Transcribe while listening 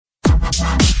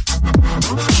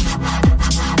Hello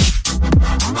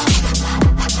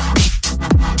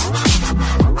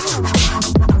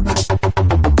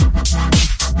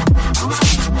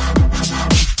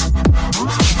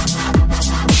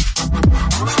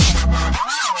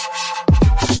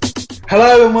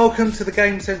and welcome to the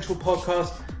Gamecentral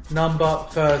podcast number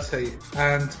 30,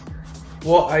 and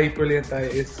what a brilliant day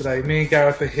it is today. Me and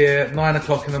Gareth are here, 9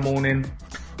 o'clock in the morning,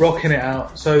 rocking it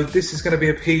out. So this is going to be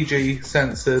a PG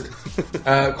censored,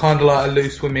 kind of like a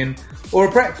Loose Women or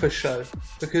a breakfast show,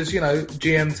 because, you know,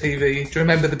 GMTV. Do you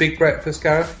remember The Big Breakfast,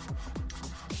 Gareth?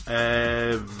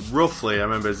 Roughly. I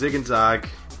remember Zig and Zag.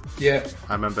 Yeah.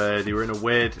 I remember they were in a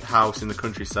weird house in the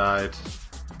countryside.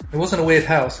 It wasn't a weird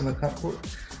house in the country.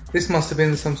 This must have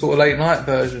been some sort of late night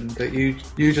version that you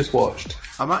just watched.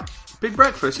 Big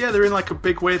Breakfast, yeah, they're in like a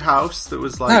big weird house that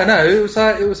was like... No,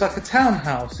 it was like a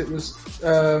townhouse. It was,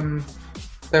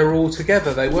 they were all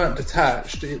together, they weren't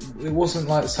detached. It wasn't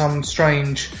like some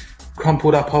strange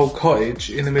crumpled up old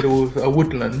cottage in the middle of a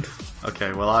woodland.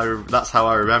 Okay, well that's how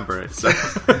I remember it, so...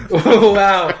 Oh,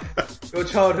 wow, your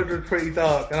childhood was pretty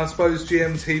dark, and I suppose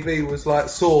GMTV was like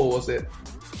Saw, was it?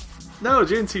 No,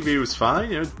 GCTV was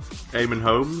fine, you know, Eamon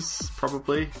Holmes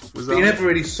probably was on. You never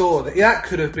really saw that. That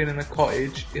could have been in a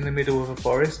cottage in the middle of a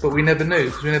forest, but we never knew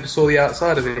because we never saw the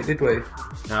outside of it, did we?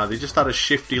 No, they just had a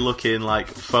shifty looking like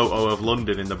photo of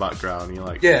London in the background. You're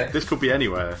like, yeah, this could be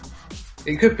anywhere.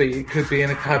 It could be in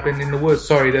a cabin in the woods.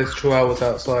 Sorry, there's chihuahuas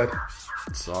outside.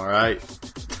 It's alright.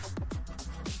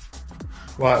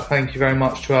 Right, thank you very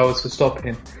much, chihuahuas, for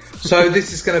stopping. So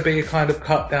this is going to be a kind of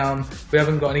cut down. We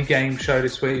haven't got any game show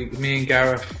this week. Me and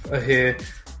Gareth are here.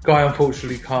 Guy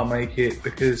unfortunately can't make it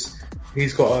because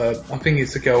he's got I think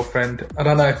it's a girlfriend. I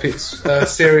don't know if it's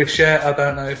serious yet. I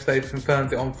don't know if they've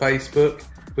confirmed it on Facebook,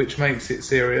 which makes it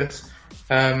serious.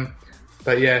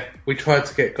 But yeah, we tried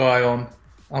to get Guy on.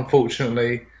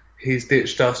 Unfortunately, he's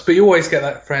ditched us. But you always get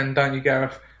that friend, don't you,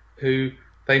 Gareth, who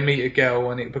they meet a girl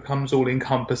and it becomes all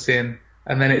encompassing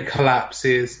and then it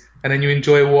collapses. And then you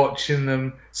enjoy watching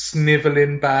them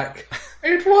snivelling back.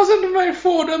 It wasn't my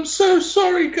fault. I'm so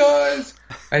sorry, guys.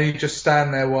 And you just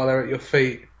stand there while they're at your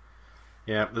feet.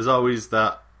 Yeah, there's always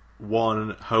that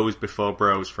one hose before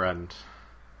bros friend.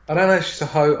 I don't know if she's a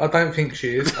hoe. I don't think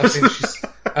she is. I think she's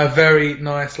a very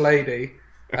nice lady.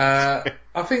 I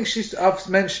think I've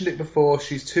mentioned it before.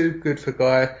 She's too good for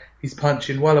Guy. He's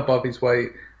punching well above his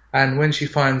weight. And when she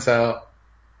finds out,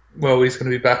 well, he's going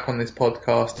to be back on this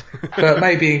podcast, but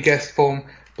maybe in guest form.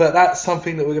 But that's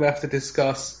something that we're going to have to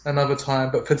discuss another time.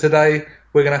 But for today,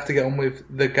 we're going to have to get on with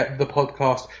the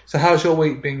podcast. So how's your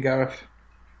week been, Gareth?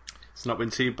 It's not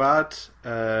been too bad.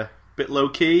 Bit low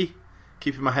key,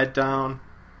 keeping my head down.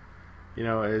 You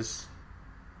know it is.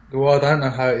 Well, I don't know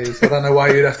how it is. I don't know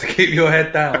why you'd have to keep your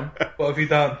head down. What have you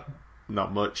done?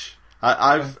 Not much.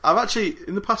 I've actually,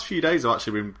 in the past few days, I've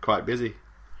actually been quite busy.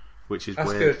 Which is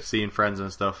weird, good. Seeing friends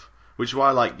and stuff. Which is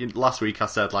why, like, last week I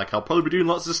said, like, I'll probably be doing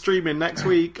lots of streaming next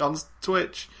week on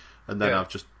Twitch. And then I've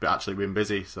just actually been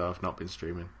busy, so I've not been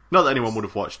streaming. Not that anyone would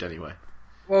have watched anyway.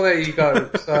 Well, there you go.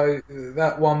 So,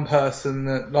 that one person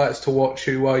that likes to watch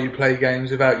you while you play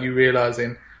games without you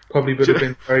realising probably would have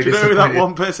been very disappointed. Do you know who that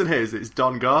one person is? It's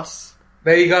Don Goss.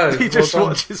 There you go. He just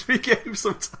watches me games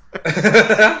sometimes.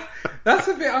 That's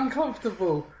a bit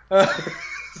uncomfortable.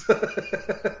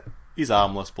 He's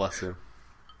harmless, bless him.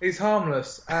 He's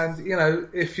harmless, and you know,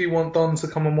 if you want Don to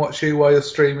come and watch you while you're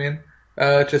streaming,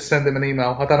 just send him an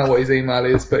email. I don't know what his email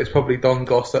is, but it's probably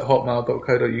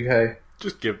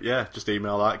dongoss@hotmail.co.uk. Just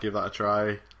email that, give that a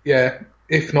try. Yeah,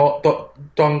 if not,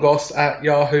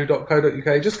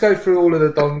 dongoss@yahoo.co.uk. Just go through all of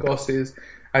the Don Gosses,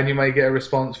 and you may get a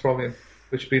response from him,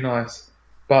 which would be nice.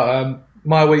 But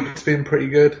my week's been pretty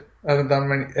good. I haven't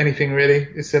done anything really.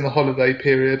 It's in the holiday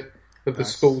period of the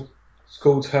school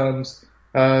terms.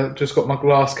 Just got my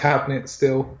glass cabinet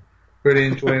still, really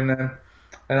enjoying them,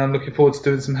 and I'm looking forward to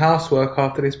doing some housework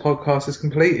after this podcast is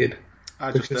completed.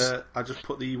 I just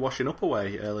put the washing up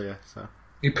away earlier. So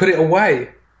you put it away?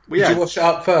 Well, Did you wash it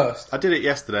up first? I did it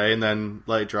yesterday and then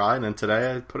let it dry, and then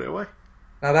today I put it away.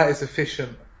 Now that is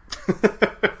efficient.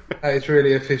 That is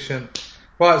really efficient.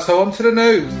 Right, so on to the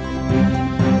news.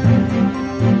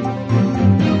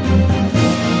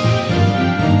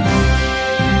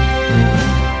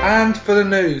 And for the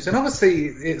news, and obviously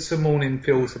it's a morning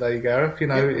feel today, Gareth. You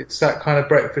know, it's that kind of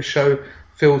breakfast show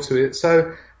feel to it.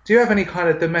 So, do you have any kind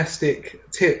of domestic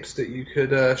tips that you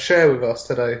could share with us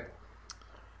today?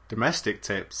 Domestic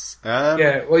tips?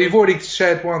 Yeah, well, you've already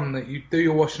shared one that you do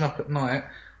your washing up at night,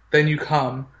 then you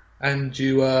come and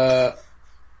you don't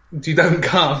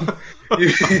come,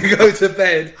 you go to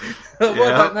bed. Well,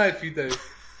 I don't know if you do.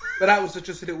 But that was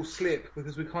just a little slip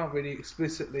because we can't really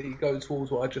explicitly go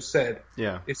towards what I just said.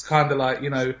 Yeah. It's kind of like,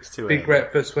 Big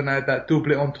Breakfast when they had that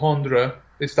double entendre.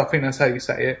 I think that's how you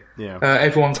say it. Yeah.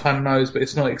 Everyone kind of knows, but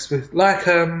it's not explicit. Like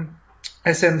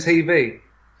SMTV.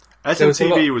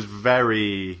 SMTV was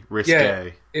very risque.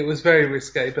 Yeah, it was very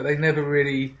risque, but they never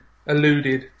really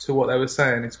alluded to what they were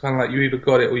saying. It's kind of like you either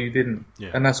got it or you didn't.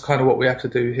 Yeah. And that's kind of what we have to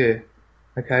do here.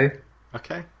 Okay?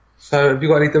 Okay. So have you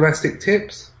got any domestic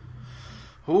tips?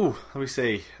 Oh, let me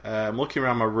see. I'm looking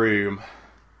around my room.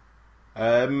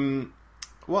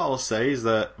 What I'll say is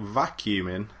that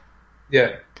vacuuming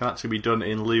can actually be done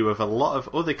in lieu of a lot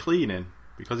of other cleaning.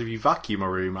 Because if you vacuum a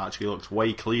room, it actually looks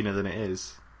way cleaner than it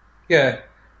is. Yeah,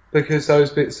 because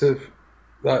those bits of...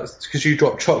 because you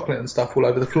drop chocolate and stuff all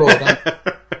over the floor, don't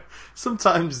you?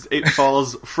 Sometimes it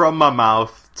falls from my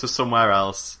mouth to somewhere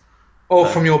else. Or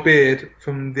from your beard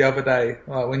from the other day.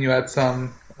 Like when you had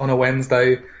some on a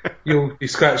Wednesday, you'll be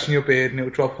scratching your beard and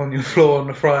it'll drop on your floor on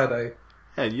a Friday.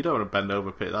 Yeah, you don't want to bend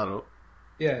over, pick that up.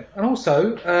 Yeah, and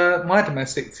also, my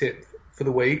domestic tip for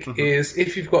the week is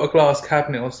if you've got a glass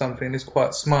cabinet or something that's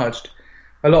quite smudged,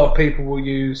 a lot of people will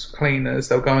use cleaners.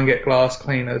 They'll go and get glass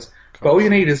cleaners. But all you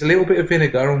need is a little bit of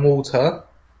vinegar and water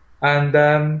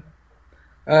and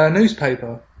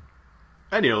newspaper.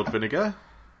 Any old vinegar?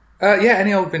 Yeah,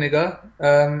 any old vinegar,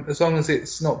 as long as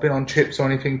it's not been on chips or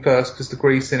anything first, because the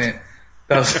grease in it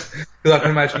does. Because I can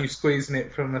imagine you squeezing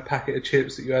it from a packet of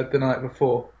chips that you had the night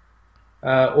before.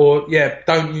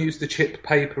 Don't use the chip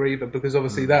paper either, because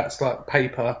obviously that's like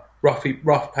paper,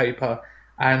 rough paper,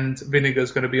 and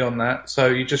vinegar's going to be on that. So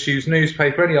you just use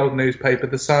newspaper, any old newspaper,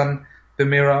 the Sun, the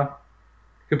Mirror,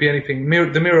 could be anything.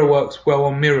 The Mirror works well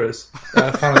on mirrors,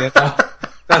 funnily enough.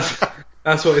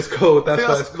 That's what it's called.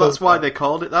 That's why they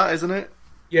called it that, isn't it?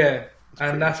 Yeah,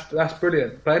 and that's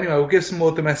brilliant. But anyway, we'll give some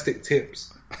more domestic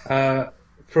tips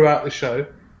throughout the show.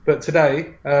 But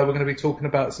today we're going to be talking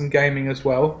about some gaming as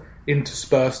well,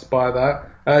 interspersed by that.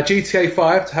 GTA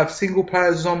 5 to have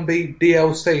single-player zombie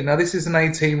DLC. Now this is an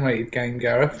 18-rated game,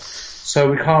 Gareth, so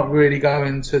we can't really go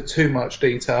into too much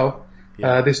detail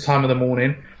this time of the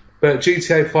morning. But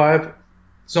GTA 5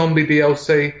 zombie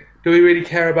DLC. Do we really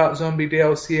care about zombie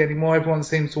DLC anymore? Everyone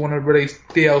seems to want to release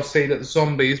DLC that's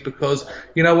zombies because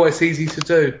you know what it's easy to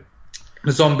do.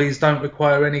 The zombies don't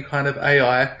require any kind of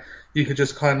AI. You could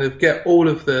just kind of get all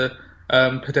of the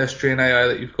pedestrian AI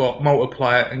that you've got,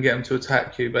 multiply it, and get them to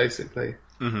attack you, basically.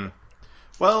 Mm-hmm.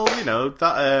 Well,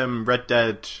 that Red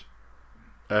Dead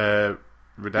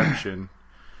Redemption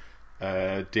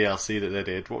DLC that they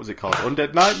did, what was it called?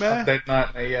 Undead Nightmare? Undead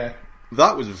Nightmare, yeah.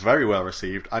 That was very well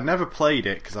received. I never played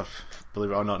it because I've,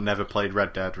 believe it or not, never played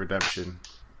Red Dead Redemption.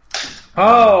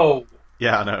 Oh!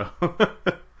 Yeah, I know.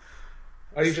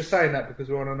 Are you just saying that because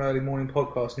we're on an early morning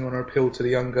podcast and you want to appeal to the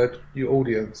younger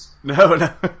audience? No.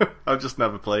 I've just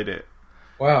never played it.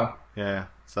 Wow. Yeah,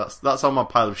 so that's on my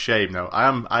pile of shame now. I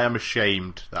am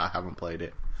ashamed that I haven't played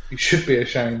it. You should be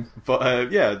ashamed. But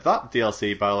that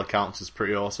DLC by all accounts is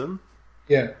pretty awesome.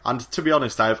 Yeah. And to be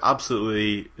honest, I have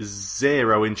absolutely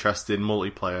zero interest in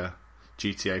multiplayer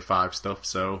GTA 5 stuff,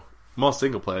 so more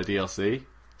single player DLC,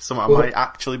 something I might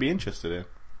actually be interested in.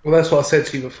 Well, that's what I said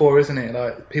to you before, isn't it?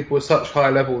 Like, people are such high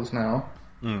levels now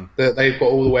that they've got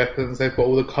all the weapons, they've got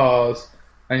all the cars,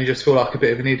 and you just feel like a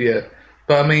bit of an idiot.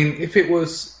 But I mean, if it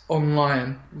was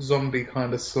online zombie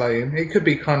kind of slaying, it could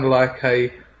be kind of like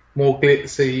a more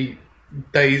glitzy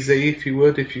DayZ,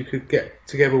 if you could get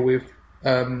together with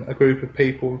a group of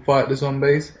people and fight the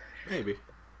zombies. Maybe.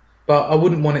 But I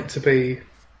wouldn't want it to be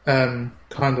kind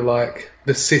of like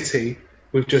The City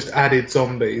with just added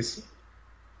zombies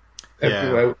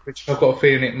everywhere, which I've got a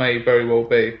feeling it may very well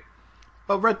be.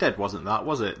 Well, Red Dead wasn't that,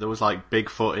 was it? There was like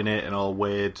Bigfoot in it and all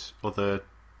weird other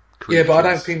creatures. Yeah, but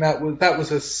I don't think that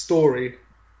was a story.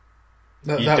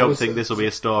 You don't think this will be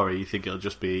a story? You think it'll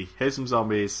just be, here's some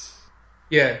zombies?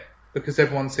 Yeah, because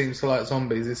everyone seems to like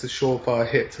zombies. It's a surefire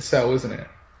hit to sell, isn't it?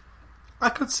 I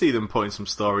could see them putting some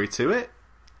story to it.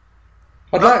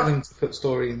 I'd like them to put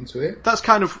story into it. That's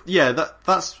kind of,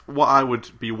 that's what I would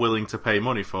be willing to pay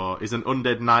money for, is an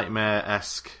Undead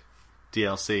Nightmare-esque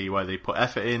DLC where they put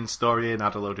effort in, story in,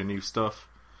 add a load of new stuff.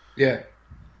 Yeah.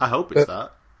 I hope it's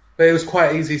that. But it was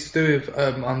quite easy to do with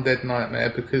Undead Nightmare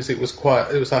because it was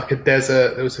like a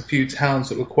desert. There was a few towns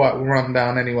that were quite run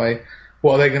down anyway.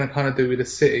 What are they going to kind of do with the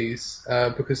cities?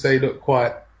 Because they look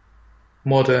quite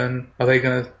modern. Are they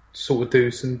going to sort of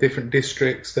do some different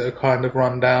districts that are kind of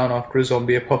run down after a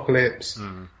zombie apocalypse?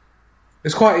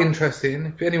 It's quite interesting.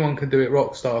 If anyone can do it,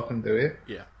 Rockstar can do it.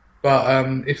 Yeah.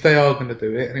 But if they are going to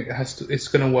do it and it's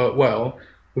going to work well,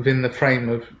 within the frame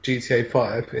of GTA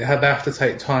 5. They have to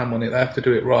take time on it. They have to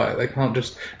do it right. They can't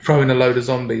just throw in a load of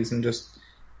zombies and just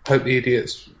hope the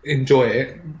idiots enjoy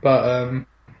it. But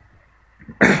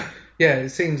yeah, it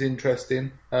seems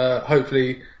interesting.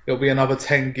 Hopefully it'll be another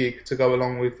 10 gig to go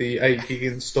along with the 8 gig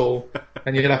install,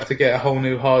 and you'll have to get a whole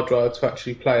new hard drive to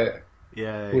actually play it.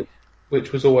 Yeah.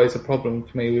 Which was always a problem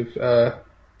for me with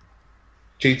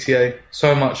GTA.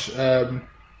 So much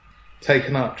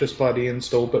taken up just by the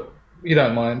install, but you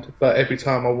don't mind. But every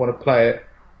time I want to play it,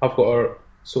 I've got to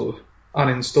sort of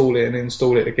uninstall it and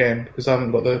install it again because I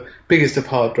haven't got the biggest of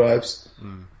hard drives.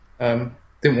 Didn't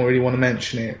really want to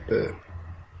mention it, but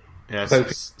yeah,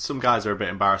 some guys are a bit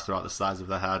embarrassed about the size of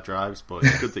their hard drives, but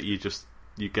it's good that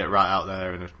you get right out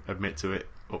there and admit to it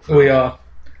up front. We are.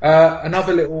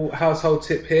 Another little household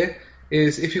tip here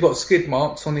is if you've got skid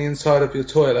marks on the inside of your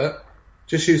toilet,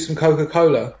 just use some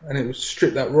Coca-Cola and it will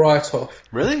strip that right off.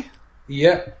 Really?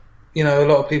 Yep. You know, a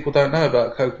lot of people don't know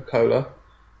about Coca-Cola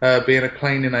being a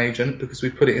cleaning agent because we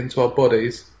put it into our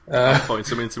bodies. Pouring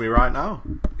some into me right now.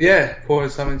 Yeah, pouring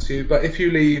some into you. But if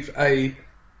you leave a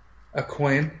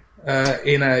coin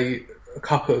in a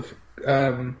cup of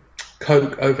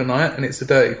Coke overnight and it's a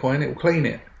dirty coin, it will clean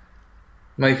it.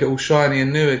 Make it all shiny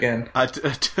and new again. I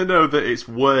don't know that it's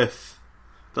worth...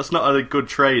 That's not a good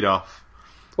trade-off.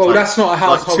 Well, that's not a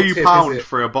household tip, £2 is it?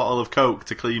 for a bottle of Coke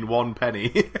to clean 1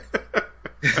 penny.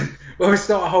 Well, it's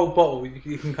not a whole bottle.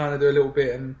 You can kind of do a little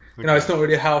bit, and it's not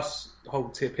really a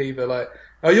household tip either. Like,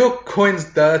 are your coins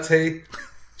dirty?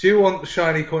 Do you want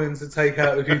shiny coins to take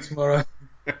out with you tomorrow?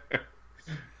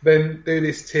 Then do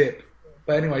this tip.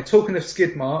 But anyway, talking of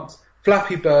skid marks,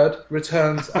 Flappy Bird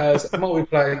returns as a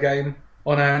multiplayer game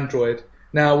on Android.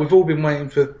 Now, we've all been waiting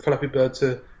for Flappy Bird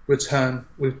to return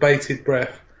with bated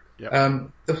breath. Yep.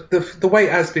 The wait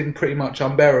has been pretty much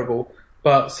unbearable,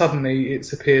 but suddenly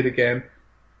it's appeared again.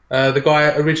 The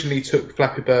guy originally took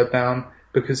Flappy Bird down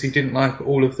because he didn't like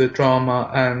all of the drama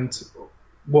and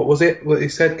what was it? What he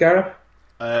said, Gareth?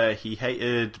 He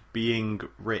hated being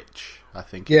rich, I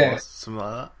think it was. Something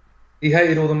like that. He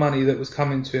hated all the money that was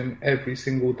coming to him every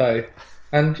single day.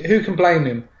 And who can blame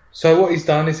him? So what he's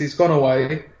done is he's gone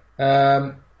away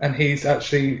and he's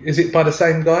actually... Is it by the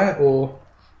same guy or...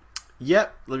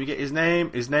 Yep, let me get his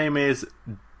name. His name is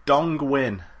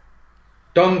Dongwin.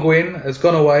 Dongwin has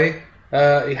gone away.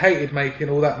 He hated making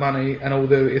all that money and all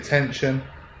the attention,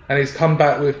 and he's come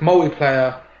back with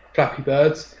multiplayer Flappy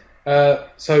Birds.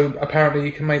 So apparently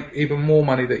he can make even more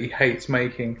money that he hates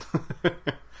making.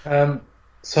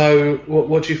 So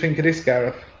what do you think of this,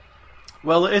 Gareth?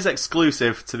 Well, it is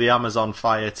exclusive to the Amazon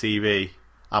Fire TV,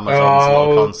 Amazon's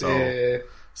little console. Yeah.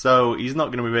 So he's not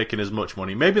going to be making as much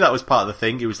money. Maybe that was part of the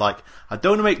thing. He was like, I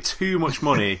don't want to make too much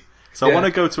money, so I want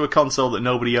to go to a console that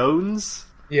nobody owns.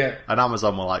 Yeah. And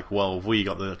Amazon were like, well, we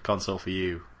got the console for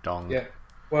you, Dong. Yeah.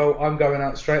 Well, I'm going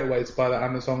out straight away to buy that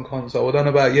Amazon console. I don't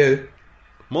know about you.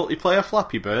 Multiplayer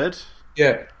Flappy Bird?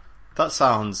 Yeah. That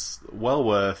sounds well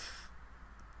worth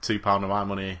 £2 of my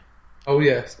money. Oh,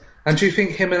 yes. And do you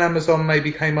think him and Amazon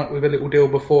maybe came up with a little deal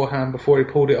beforehand before he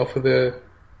pulled it off of the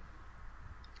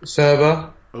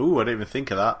server? Ooh, I didn't even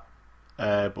think of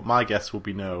that. But my guess will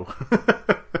be no.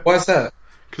 Why is that?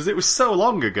 Because it was so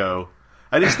long ago.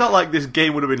 And it's not like this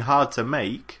game would have been hard to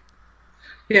make.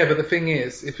 Yeah, but the thing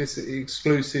is, if it's an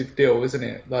exclusive deal, isn't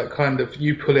it? Like, kind of,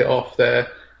 you pull it off there,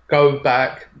 go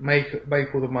back, make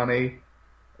all the money.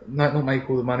 No, not make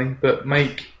all the money, but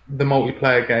make the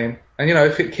multiplayer game. And,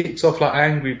 if it kicks off like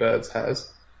Angry Birds has,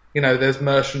 there's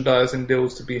merchandising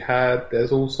deals to be had,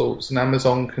 there's all sorts, and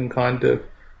Amazon can kind of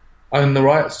own the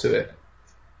rights to it.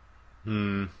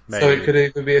 Maybe. So it could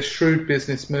either be a shrewd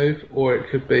business move or it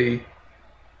could be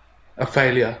a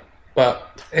failure.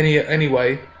 But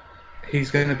anyway,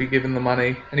 he's going to be given the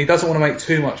money and he doesn't want to make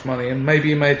too much money, and maybe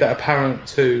he made that apparent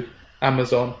to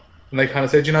Amazon and they kind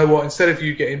of said, you know what, instead of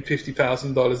you getting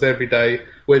 $50,000 every day,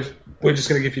 we're just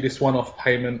going to give you this one-off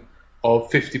payment of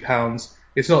 £50.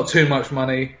 It's not too much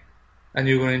money and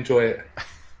you're going to enjoy it.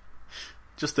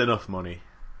 Just enough money.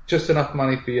 Just enough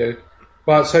money for you.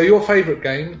 Right, so your favourite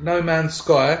game, No Man's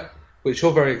Sky, which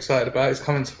you're very excited about, is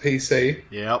coming to PC.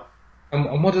 Yep.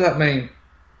 And what does that mean?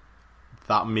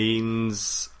 That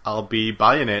means I'll be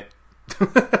buying it. Do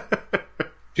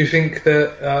you think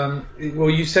that... well,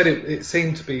 you said it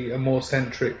seemed to be a more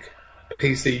centric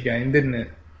PC game, didn't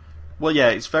it? Well, yeah,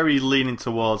 it's very leaning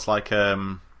towards like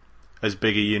as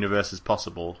big a universe as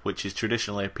possible, which is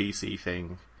traditionally a PC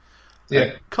thing.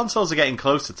 Yeah. Consoles are getting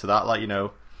closer to that, like,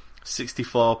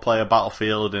 64-player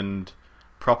Battlefield and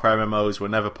proper MMOs were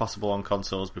never possible on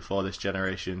consoles before this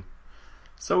generation.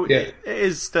 So it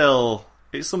is still...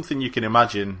 It's something you can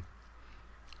imagine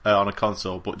on a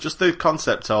console, but just the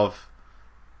concept of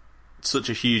such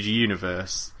a huge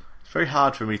universe, it's very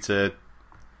hard for me to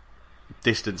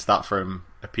distance that from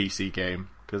a PC game,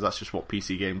 because that's just what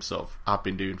PC games sort of have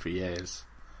been doing for years.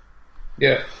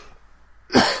 Yeah.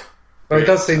 Well, it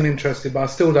does seem interesting, but I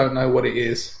still don't know what it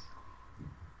is.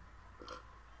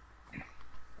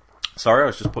 Sorry, I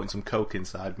was just putting some Coke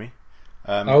inside me.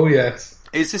 Oh, yes.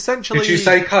 It's essentially... Did you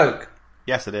say Coke?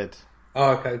 Yes, I did.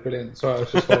 Oh, okay, brilliant. Sorry, I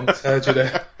was just heard you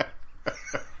there.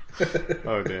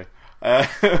 Oh, dear.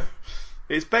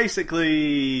 It's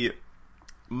basically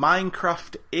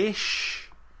Minecraft-ish,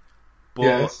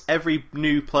 but every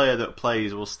new player that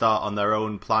plays will start on their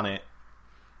own planet,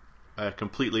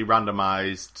 completely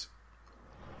randomised,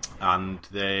 and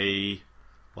they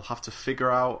will have to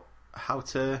figure out how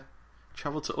to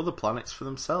travel to other planets for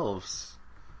themselves.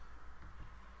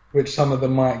 Which some of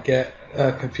them might get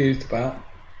confused about.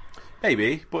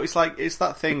 Maybe, but it's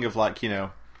that thing of like, you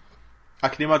know, I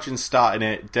can imagine starting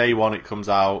it, day one it comes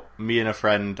out, me and a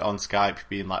friend on Skype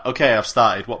being like, okay, I've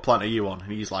started, what planet are you on?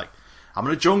 And he's like, I'm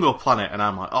on a jungle planet, and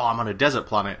I'm like, oh, I'm on a desert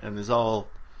planet, and there's all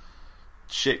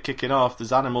shit kicking off,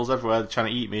 there's animals everywhere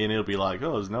trying to eat me, and he'll be like,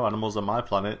 oh, there's no animals on my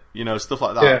planet, you know, stuff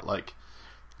like that. Yeah. Like,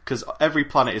 because every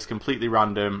planet is completely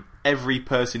random, every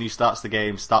person who starts the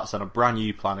game starts on a brand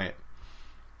new planet,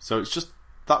 so it's just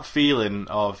that feeling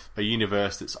of a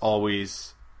universe that's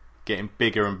always getting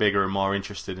bigger and bigger and more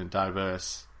interesting and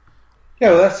diverse. Yeah,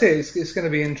 well, that's it. It's going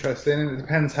to be interesting, and it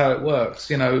depends how it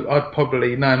works. You know, I'd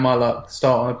probably, knowing my luck,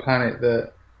 start on a planet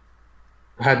that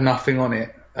had nothing on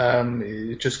it,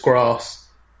 just grass,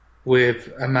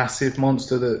 with a massive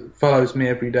monster that follows me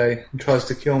every day and tries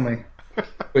to kill me,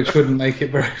 which wouldn't make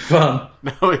it very fun.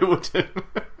 No, it wouldn't.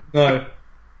 No.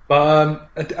 But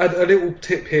a little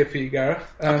tip here for you, Gareth.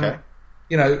 Okay.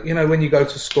 You know when you go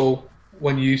to school,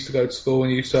 when you used to go to school,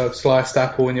 and you used to have sliced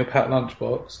apple in your packed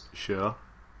lunchbox. Sure.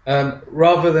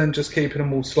 Rather than just keeping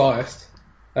them all sliced,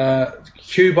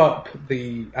 cube up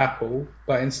the apple,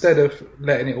 but instead of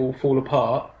letting it all fall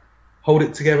apart, hold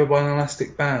it together by an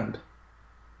elastic band,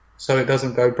 so it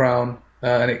doesn't go brown,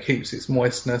 and it keeps its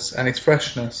moistness and its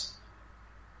freshness.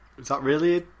 Is that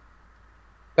really it?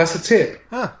 That's a tip.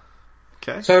 Huh.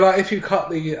 Okay. So, like, if you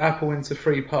cut the apple into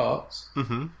 3 parts,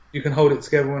 you can hold it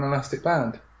together with an elastic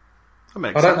band. That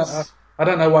makes sense. I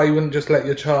don't know why you wouldn't just let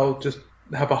your child just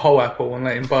have a whole apple and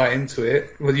let him bite into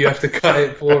it. Well, you have to cut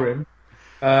it for him.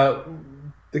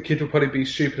 The kid will probably be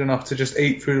stupid enough to just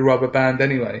eat through the rubber band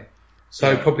anyway.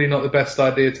 So probably not the best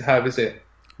idea to have, is it?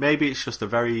 Maybe it's just a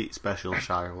very special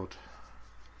child.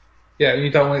 Yeah, and you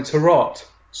don't want it to rot.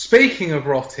 Speaking of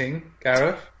rotting,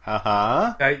 Gareth.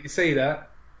 Uh-huh. Okay, you see that?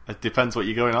 It depends what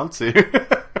you're going on to.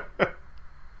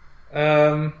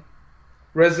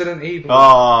 Resident Evil.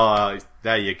 Oh,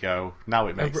 there you go. Now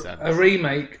it makes sense. A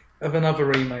remake of another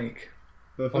remake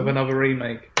of another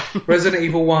remake. Resident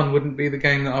Evil 1 wouldn't be the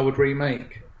game that I would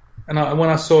remake. And when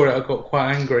I saw it, I got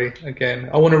quite angry again.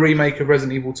 I want a remake of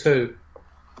Resident Evil 2.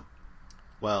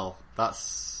 Well,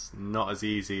 that's not as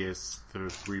easy as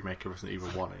the remake of Resident Evil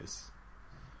 1 is.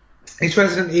 Is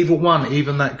Resident Evil 1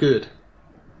 even that good?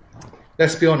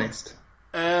 Let's be honest.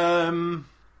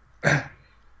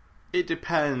 It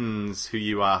depends who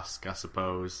you ask, I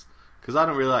suppose. Because I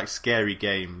don't really like scary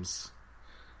games.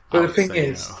 But the thing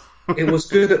is, it was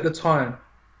good at the time.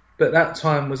 But that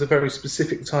time was a very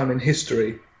specific time in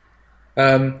history.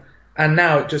 And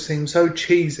now it just seems so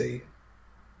cheesy.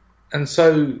 And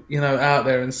so, out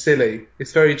there and silly.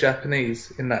 It's very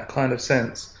Japanese in that kind of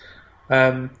sense.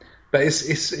 But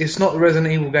it's not the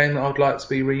Resident Evil game that I'd like to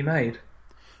be remade.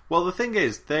 Well, the thing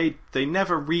is, they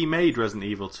never remade Resident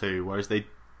Evil 2, whereas they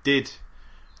did...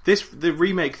 The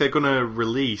remake they're going to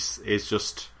release is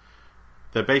just...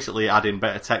 They're basically adding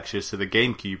better textures to the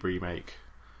GameCube remake.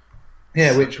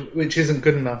 Yeah, which isn't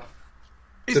good enough,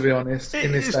 to be honest,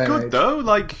 in this day and age. It's good, though.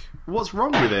 Like, what's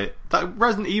wrong with it? That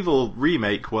Resident Evil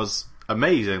remake was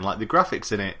amazing. Like, the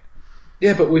graphics in it.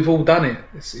 Yeah, but we've all done it.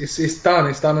 It's done.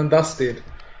 It's done and dusted.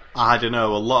 I don't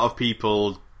know. A lot of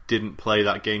people didn't play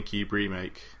that GameCube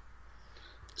remake.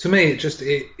 To me,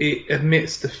 it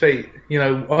admits defeat.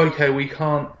 Okay, we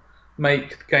can't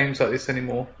make games like this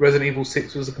anymore. Resident Evil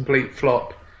 6 was a complete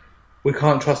flop. We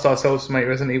can't trust ourselves to make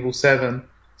Resident Evil 7.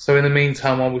 So in the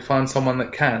meantime, while we find someone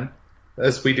that can,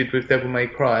 as we did with Devil May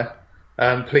Cry,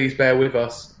 please bear with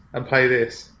us and play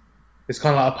this. It's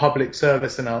kind of like a public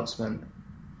service announcement.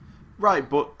 Right,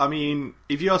 but, I mean,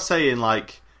 if you're saying,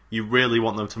 like, you really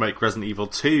want them to make Resident Evil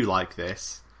 2 like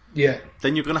this... Yeah.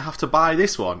 Then you're going to have to buy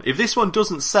this one. If this one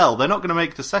doesn't sell, they're not going to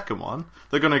make the second one.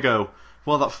 They're going to go,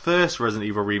 well, that first Resident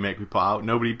Evil remake we put out,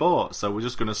 nobody bought, so we're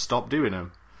just going to stop doing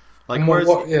them. Like,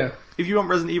 whereas if you want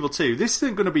Resident Evil 2, this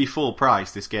isn't going to be full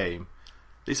price, this game.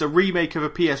 It's a remake of a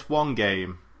PS1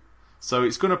 game. So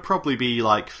it's going to probably be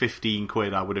like 15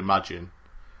 quid, I would imagine.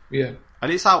 Yeah.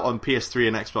 And it's out on PS3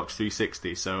 and Xbox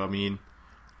 360, so I mean,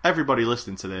 everybody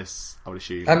listening to this, I would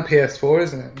assume. And PS4,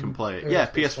 isn't it? Can play it. Yeah,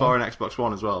 PS4 and Xbox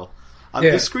One as well. And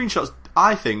the screenshots,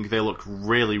 I think they look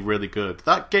really, really good.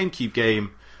 That GameCube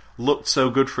game looked so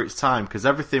good for its time, because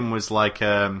everything was like...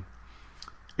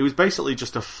 it was basically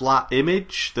just a flat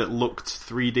image that looked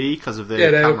 3D because of the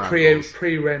camera they were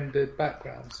pre-rendered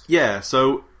backgrounds. Yeah,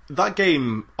 so that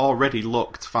game already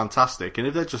looked fantastic, and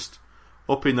if they're just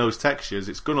upping those textures,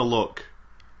 it's going to look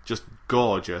just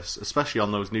gorgeous, especially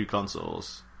on those new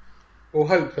consoles. Well,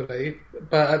 hopefully,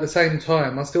 but at the same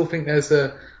time, I still think there's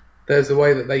a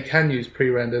way that they can use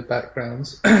pre-rendered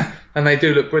backgrounds, and they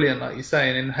do look brilliant, like you say,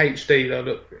 and in HD they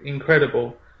look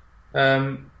incredible.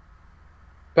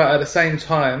 But at the same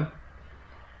time,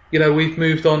 you know, we've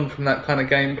moved on from that kind of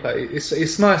gameplay.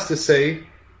 It's nice to see,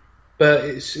 but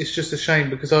it's just a shame,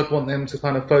 because I'd want them to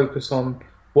kind of focus on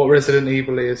what Resident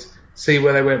Evil is, see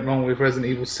where they went wrong with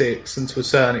Resident Evil 6, and to a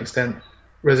certain extent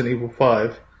Resident Evil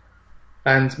 5,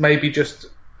 and maybe just,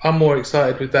 I'm more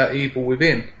excited with that Evil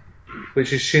Within,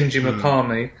 which is Shinji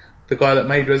Mikami, the guy that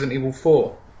made Resident Evil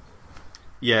 4.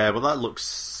 Yeah, but that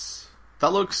looks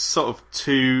sort of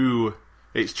too...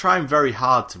 It's trying very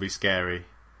hard to be scary.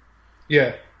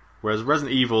 Yeah. Whereas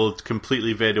Resident Evil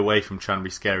completely veered away from trying to be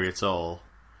scary at all.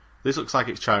 This looks like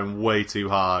it's trying way too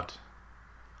hard.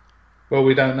 Well,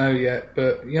 we don't know yet,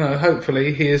 but, you know,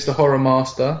 hopefully he is the horror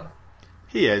master.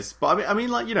 He is, but I mean,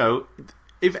 like, you know,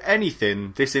 if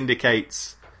anything, this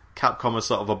indicates Capcom are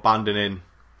sort of abandoning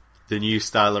the new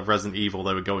style of Resident Evil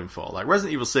they were going for. Like,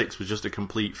 Resident Evil 6 was just a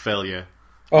complete failure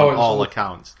on all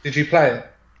accounts. Did you play it?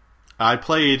 I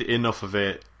played enough of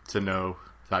it to know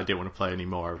that I didn't want to play any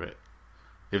more of it,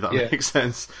 if that makes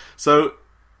sense. So,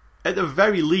 at the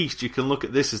very least, you can look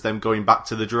at this as them going back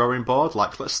to the drawing board.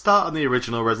 Like, let's start on the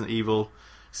original Resident Evil,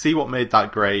 see what made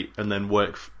that great, and then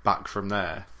work back from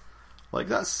there. Like,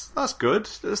 that's good.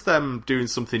 That's them doing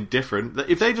something different.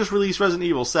 If they just released Resident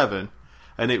Evil 7,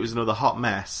 and it was another hot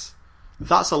mess,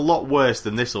 that's a lot worse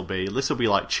than this will be. This will be,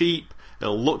 like, cheap,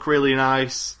 it'll look really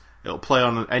nice, it'll play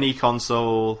on any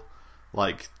console.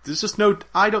 Like, there's just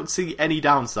I don't see any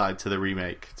downside to the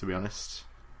remake, to be honest.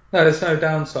 No, there's no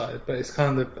downside, but it's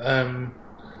kind of,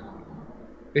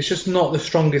 it's just not the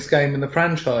strongest game in the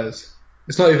franchise.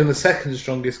 It's not even the second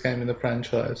strongest game in the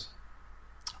franchise.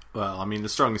 Well, I mean, the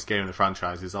strongest game in the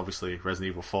franchise is obviously Resident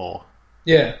Evil 4.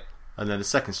 Yeah. And then the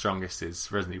second strongest is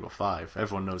Resident Evil 5.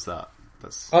 Everyone knows that.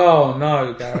 Oh,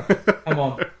 no, Gareth. Come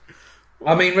on.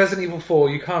 I mean, Resident Evil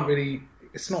 4, you can't really...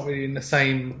 It's not really in the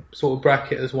same sort of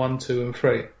bracket as 1, 2, and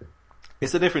 3.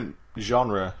 It's a different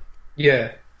genre.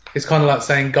 Yeah. It's kind of like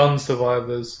saying Gun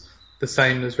Survivor's the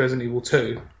same as Resident Evil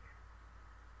 2.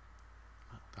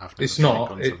 It's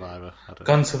not.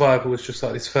 Gun Survivor was just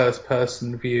like this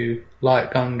first-person view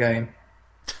light gun game.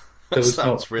 That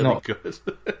sounds really good.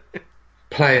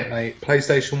 Play it, mate.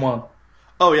 PlayStation 1.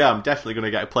 Oh yeah, I'm definitely going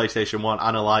to get a PlayStation 1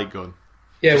 and a light gun.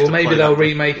 Yeah, well maybe they'll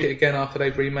remake it again after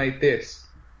they've remade this.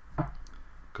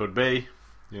 Could be.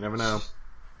 You never know.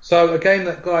 So a game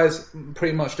that guys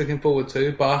pretty much looking forward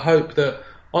to, but I hope that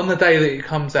on the day that it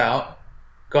comes out,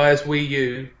 guys, Wii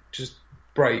U just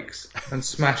breaks and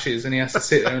smashes, and he has to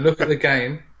sit there and look at the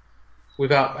game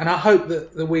without. And I hope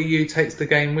that the Wii U takes the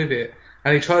game with it,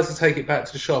 and he tries to take it back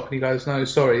to the shop, and he goes, "No,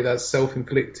 sorry, that's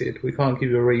self-inflicted. We can't give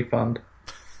you a refund."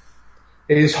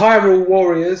 It is Hyrule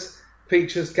Warriors,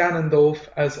 features Ganondorf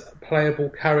as a playable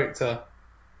character.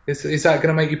 Is that going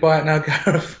to make you buy it now,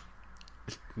 Gareth?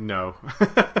 No.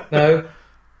 No?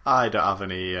 I don't have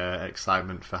any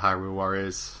excitement for Hyrule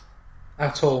Warriors.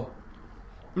 At all?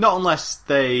 Not unless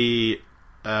they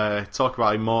talk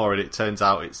about it more and it turns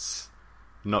out it's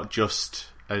not just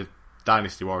a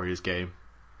Dynasty Warriors game.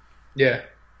 Yeah.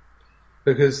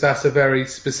 Because that's a very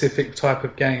specific type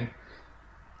of game.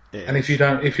 And if you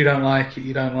don't like it,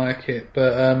 you don't like it.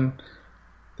 But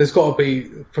there's got to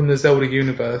be, from the Zelda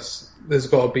universe, there's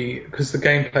got to be, because the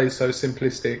gameplay is so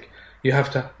simplistic, you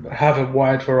have to have a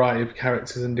wide variety of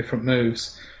characters and different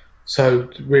moves. So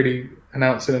really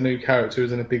announcing a new character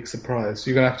isn't a big surprise.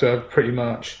 You're going to have pretty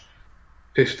much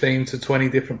 15 to 20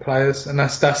 different players, and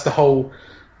that's the whole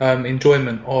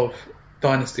enjoyment of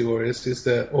Dynasty Warriors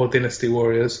or Dynasty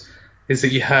Warriors, is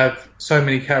that you have so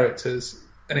many characters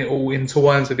and it all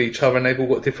intertwines with each other, and they've all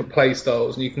got different play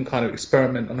styles, and you can kind of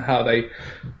experiment on how they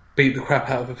beat the crap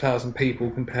out of 1,000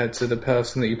 people compared to the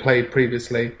person that you played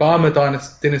previously. But I'm a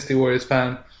Dynasty Warriors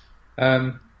fan.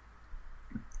 I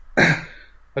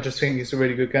just think it's a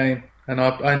really good game. and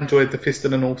I enjoyed the Fist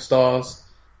of the North Stars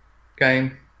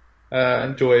game.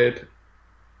 Enjoyed.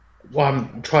 Well, I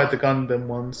haven't tried the Gundam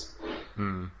ones.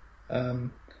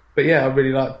 But yeah, I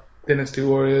really like Dynasty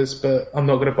Warriors, but I'm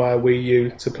not going to buy a Wii U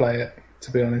to play it,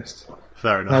 to be honest.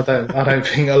 Fair enough. I don't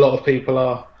think a lot of people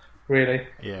are, really.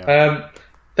 Yeah.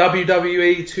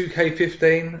 WWE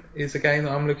 2K15 is a game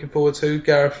that I'm looking forward to.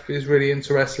 Gareth is really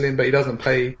into wrestling, but he doesn't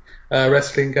play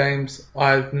wrestling games.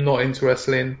 I'm not into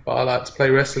wrestling, but I like to play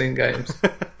wrestling games.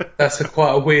 That's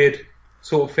quite a weird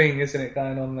sort of thing, isn't it,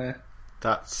 going on there?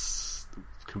 That's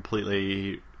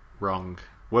completely wrong.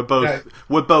 We're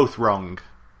both wrong.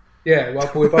 Yeah,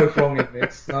 well, we're both wrong in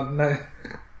this.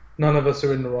 None of us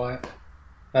are in the right.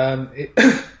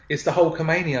 It's the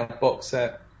Hulkamania box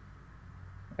set.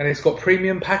 And it's got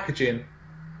premium packaging,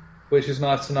 which is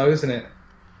nice to know, isn't it?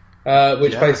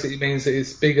 Which basically means that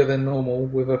it's bigger than normal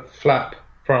with a flap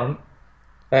front.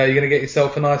 You're going to get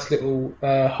yourself a nice little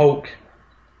Hulk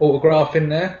autograph in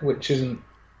there, which isn't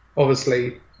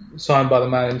obviously signed by the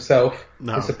man himself.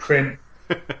 No. It's a print.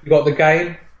 You've got the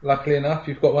game, luckily enough.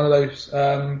 You've got one of those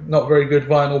not very good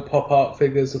vinyl pop art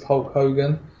figures of Hulk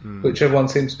Hogan, which everyone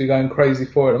seems to be going crazy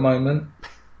for at the moment.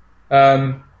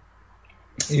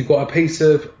 You've got a piece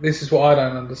of, this is what I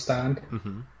don't understand,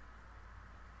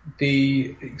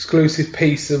 the exclusive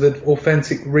piece of an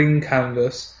authentic ring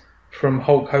canvas from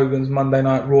Hulk Hogan's Monday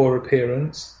Night Raw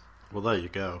appearance. Well, there you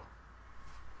go.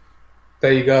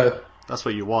 There you go. That's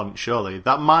what you want, surely.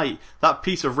 That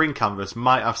piece of ring canvas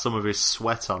might have some of his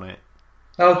sweat on it.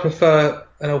 I would prefer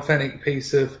an authentic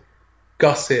piece of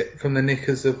gusset from the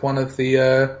knickers of one of the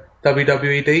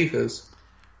WWE divas.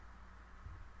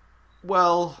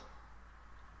 Well,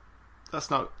 that's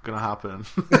not going to happen.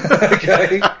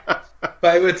 Okay.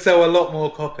 But it would sell a lot more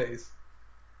copies.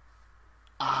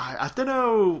 I don't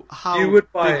know how You would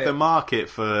buy big it. the market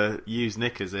for used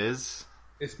knickers is.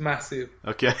 It's massive.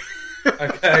 Okay.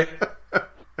 Okay.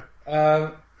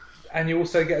 And you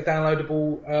also get a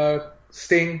downloadable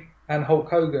Sting and Hulk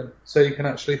Hogan, so you can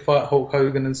actually fight Hulk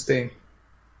Hogan and Sting.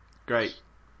 Great.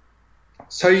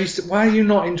 So why are you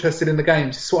not interested in the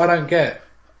games? This is what I don't get.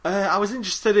 I was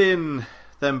interested in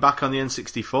them back on the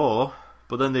N64,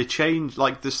 but then they changed,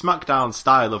 like, the SmackDown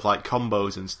style of, like,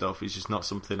 combos and stuff is just not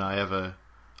something I ever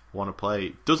want to play.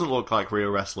 It doesn't look like real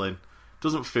wrestling,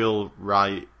 doesn't feel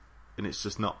right, and it's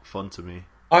just not fun to me.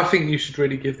 I think you should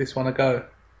really give this one a go.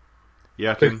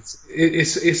 Yeah,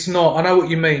 It's not. I know what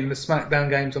you mean. The SmackDown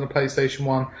games on the PlayStation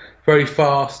 1, very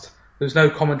fast. There's no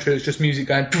commentary. It's just music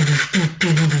going,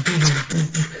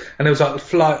 and there was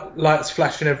like lights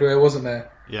flashing everywhere, wasn't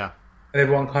there? Yeah. And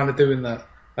everyone kind of doing that.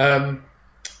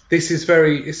 This is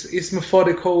it's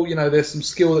methodical. You know, there's some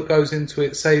skill that goes into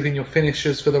it, saving your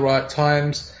finishers for the right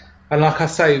times. And like I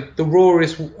say, the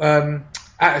rawest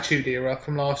Attitude Era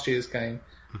from last year's game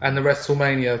and the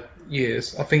WrestleMania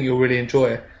years, I think you'll really enjoy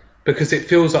it because it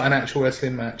feels like an actual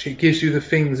wrestling match. It gives you the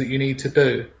things that you need to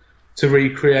do to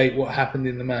recreate what happened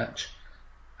in the match.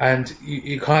 And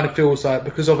it kind of feels like,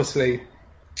 because obviously,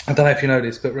 I don't know if you know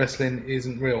this, but wrestling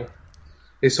isn't real.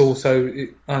 It's also,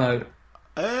 I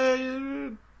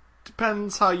know.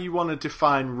 Depends how you want to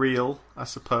define real, I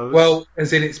suppose. Well,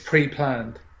 as in it's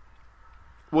pre-planned.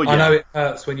 Well, yeah. I know it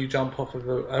hurts when you jump off of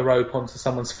a rope onto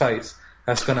someone's face.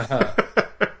 That's going to hurt.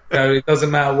 You know, it doesn't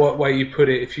matter what way you put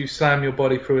it. If you slam your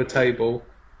body through a table,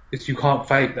 you can't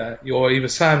fake that. You're either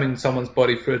slamming someone's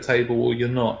body through a table or you're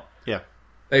not. Yeah.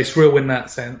 It's real in that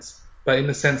sense, but in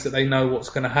the sense that they know what's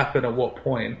going to happen at what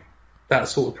point.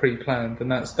 That's sort of pre-planned, and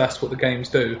that's what the games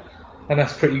do, and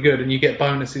that's pretty good. And you get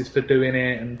bonuses for doing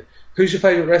it. And who's your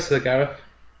favourite wrestler, Gareth?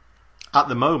 At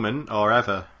the moment, or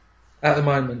ever? At the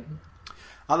moment.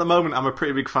 At the moment, I'm a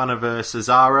pretty big fan of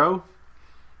Cesaro.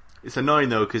 It's annoying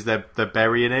though because they're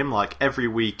burying him. Like every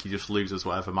week, he just loses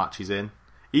whatever match he's in,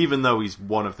 even though he's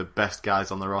one of the best guys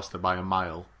on the roster by a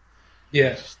mile.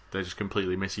 Yeah, they're just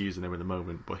completely misusing him at the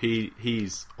moment. But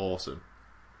he's awesome.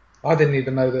 I didn't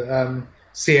even know that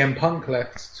CM Punk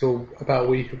left till about a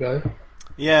week ago.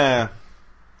 Yeah,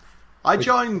 I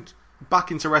joined back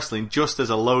into wrestling just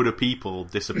as a load of people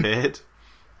disappeared,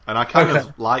 and I kind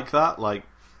of like that. Like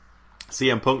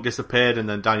CM Punk disappeared, and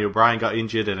then Daniel Bryan got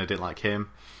injured, and I didn't like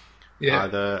him. Yeah,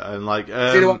 either. And like,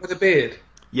 see the one with the beard?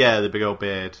 Yeah, the big old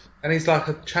beard. And he's like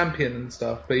a champion and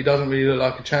stuff, but he doesn't really look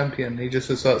like a champion. He just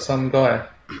looks like some guy.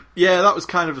 Yeah, that was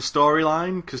kind of a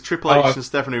storyline because Triple H and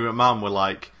Stephanie McMahon were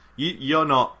like, "You're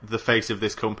not the face of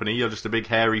this company. You're just a big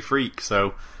hairy freak.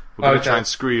 So we're going to try and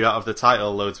screw you out of the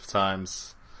title loads of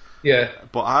times." Yeah,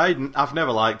 but I've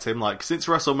never liked him. Like since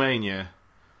WrestleMania,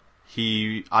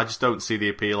 I just don't see the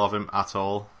appeal of him at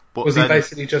all. But was he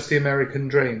basically just the American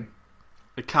dream?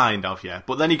 Kind of, yeah.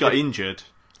 But then he got injured.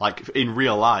 like in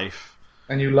real life.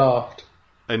 And you laughed.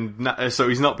 And so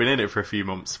he's not been in it for a few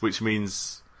months, which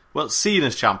means, well,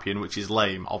 Cena's champion, which is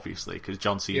lame, obviously, because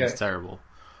John Cena's terrible.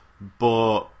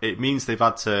 But it means they've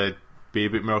had to be a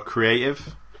bit more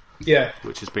creative. Yeah.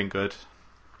 Which has been good.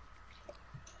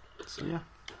 So, yeah.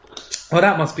 Well,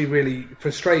 that must be really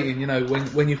frustrating,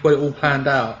 when you've got it all planned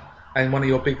out and one of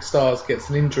your big stars gets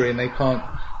an injury and they can't...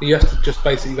 You have to just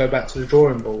basically go back to the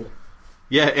drawing board.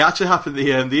 Yeah, it actually happened.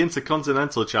 The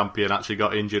Intercontinental Champion actually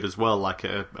got injured as well, like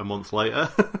a month later.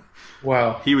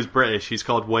 Wow. He was British. He's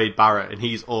called Wade Barrett, and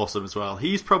he's awesome as well.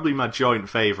 He's probably my joint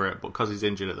favourite, but because he's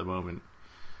injured at the moment,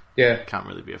 can't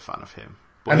really be a fan of him.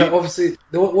 But and obviously,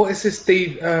 what is this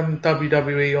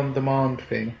WWE On Demand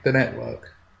thing? The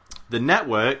network? The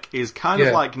network is kind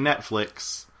of like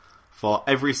Netflix for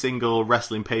every single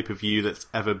wrestling pay-per-view that's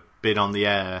ever been on the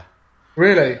air.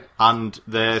 Really? And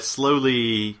they're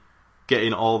slowly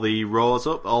getting all the Raws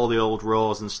up, all the old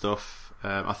Raws and stuff.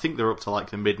 I think they're up to like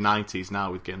the mid-90s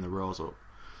now with getting the Raws up.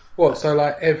 What, so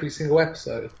like every single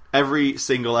episode? Every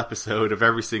single episode of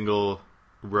every single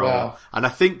Raw. Wow. And I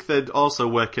think they're also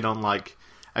working on like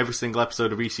every single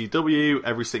episode of ECW,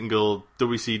 every single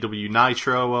WCW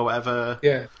Nitro or whatever.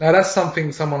 Yeah, now that's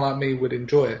something someone like me would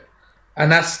enjoy. And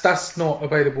that's not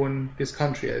available in this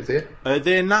country, is it?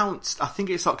 They announced, I think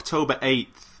it's October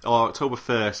 8th or October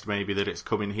 1st maybe, that it's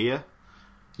coming here.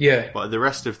 Yeah. But the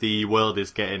rest of the world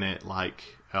is getting it like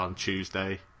on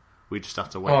Tuesday. We just have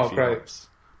to wait a few months.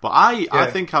 But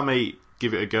I think I may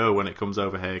give it a go when it comes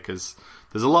over here, because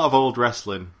there's a lot of old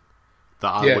wrestling that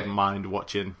I wouldn't mind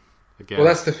watching again. Well,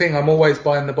 that's the thing. I'm always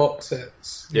buying the box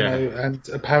sets, you know, and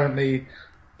apparently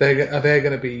they're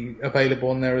going to be available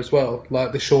on there as well,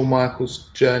 like the Shawn Michaels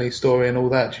journey story and all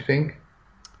that. Do you think?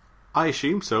 I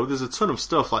assume so. There's a ton of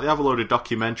stuff. Like they have a load of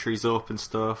documentaries up and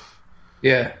stuff.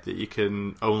 Yeah. That you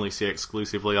can only see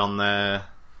exclusively on there.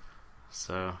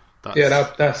 So that's...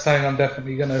 Yeah, that's something I'm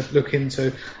definitely going to look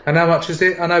into. And how much is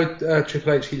it? I know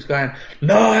Triple H keeps going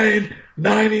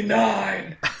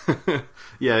 $9.99.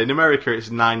 Yeah, in America it's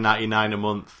 $9.99 a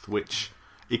month, which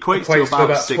equates to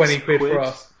about 20 quid for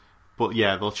us. But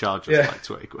yeah, they'll charge us like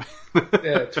 20 quid.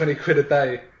 Yeah, 20 quid a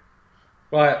day.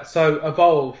 Right, so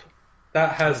Evolve,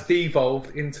 that has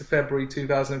devolved into February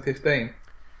 2015.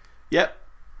 Yep.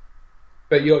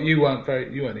 But you weren't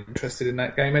interested in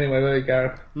that game anyway, were you,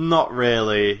 Gareth? Not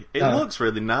really. It looks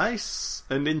really nice,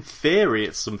 and in theory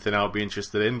it's something I would be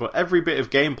interested in, but every bit of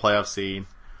gameplay I've seen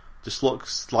just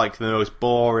looks like the most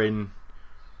boring,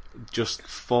 just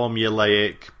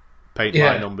formulaic,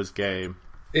 paint-by-numbers game.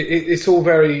 It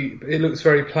looks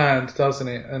very planned, doesn't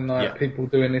it? And people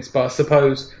doing this, but I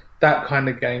suppose that kind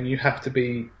of game you have to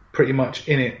be pretty much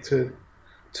in it to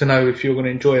know if you're going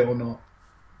to enjoy it or not.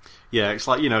 Yeah, it's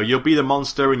like, you'll be the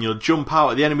monster and you'll jump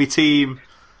out at the enemy team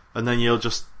and then you'll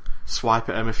just swipe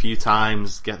at them a few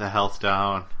times, get their health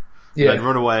down, then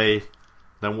run away,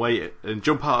 then wait and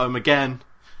jump out at them again.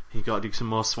 You got to do some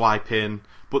more swiping.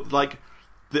 But, like,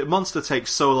 the monster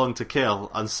takes so long to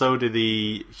kill, and so do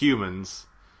the humans.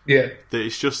 Yeah. That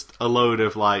it's just a load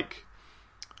of, like,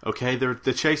 okay, they're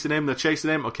chasing him,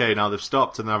 okay, now they've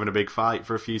stopped and they're having a big fight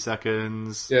for a few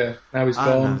seconds. Yeah, now he's gone.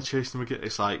 And then they're chasing him again.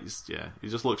 It's like, it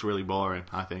just looks really boring,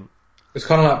 I think. It's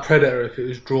kind of like Predator if it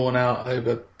was drawn out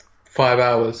over 5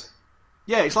 hours.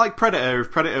 Yeah, it's like Predator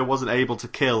if Predator wasn't able to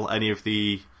kill any of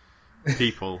the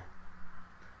people.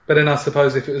 But then I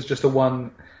suppose if it was just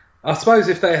I suppose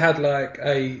if they had like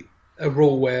a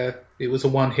rule where it was a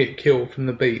one-hit kill from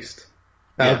the beast,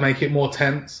 that would make it more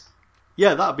tense.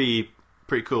 Yeah, that'd be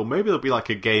pretty cool. Maybe there'll be like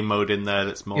a game mode in there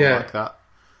that's more like that.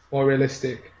 More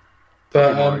realistic.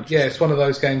 But it's one of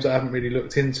those games I haven't really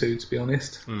looked into, to be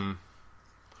honest.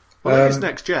 Well, it's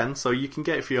next gen, so you can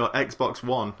get it for your Xbox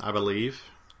One, I believe.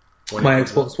 My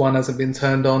Xbox One hasn't been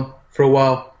turned on for a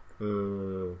while.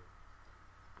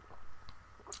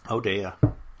 Oh dear.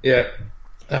 Yeah.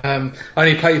 I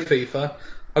only play FIFA.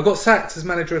 I got sacked as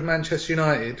manager of Manchester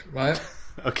United, right?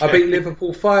 Okay. I beat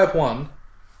Liverpool 5-1,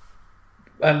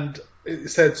 and it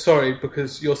said, sorry,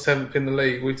 because you're 7th in the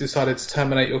league, we've decided to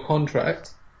terminate your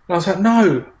contract. And I was like,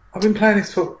 no, I've been playing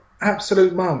this for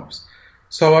absolute months.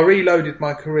 So I reloaded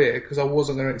my career because I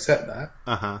wasn't going to accept that.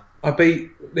 I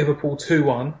beat Liverpool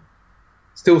 2-1,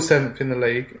 still 7th in the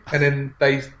league, and then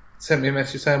they sent me a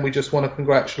message saying, we just want to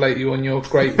congratulate you on your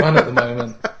great run at the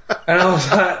moment. And I was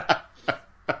like,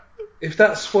 if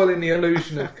that's spoiling the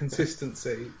illusion of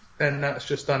consistency, then that's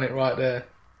just done it right there.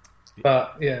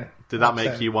 But yeah. Did that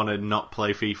make you want to not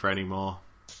play FIFA anymore?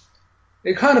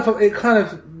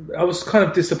 I was kind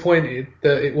of disappointed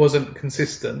that it wasn't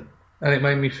consistent, and it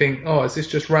made me think, oh, is this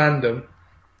just random?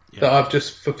 That I've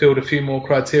just fulfilled a few more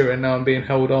criteria and now I'm being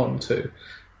held on to.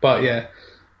 But yeah,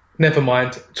 never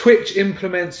mind. Twitch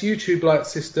implements YouTube-like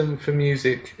system for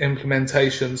music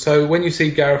implementation. So when you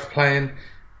see Gareth playing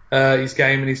his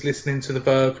game and he's listening to the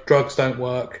Verve, Drugs Don't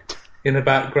Work in the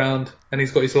background, and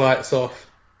he's got his lights off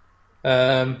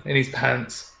in his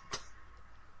pants,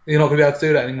 you're not going to be able to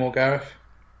do that anymore, Gareth.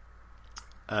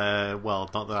 Well,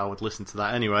 not that I would listen to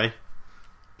that anyway.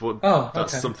 But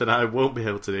that's okay. something I won't be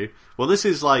able to do. Well, this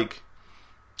is one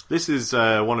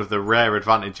of the rare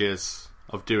advantages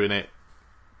of doing it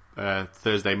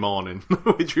Thursday morning,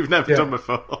 which we've never done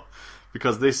before,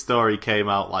 because this story came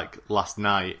out like last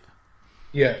night.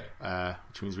 Yeah.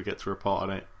 Which means we get to report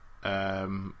on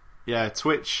it.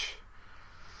 Twitch.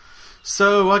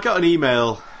 So I got an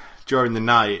email during the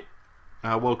night.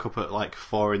 I woke up at like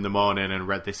 4 a.m. and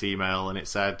read this email, and it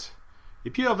said,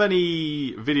 if you have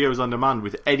any videos on demand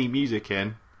with any music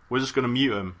in, we're just going to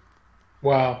mute them.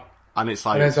 Wow. And it's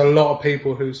like... And there's a lot of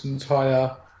people whose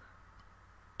entire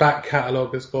back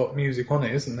catalogue has got music on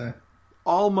it, isn't there?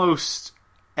 Almost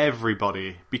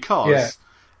everybody. Because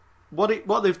what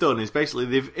they've done is basically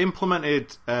they've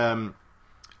implemented an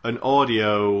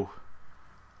audio...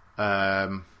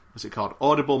 what's it called?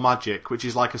 Audible Magic, which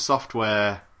is like a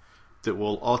software that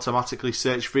will automatically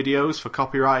search videos for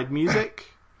copyrighted music.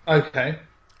 Okay.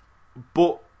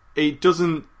 But it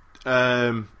doesn't...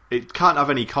 it can't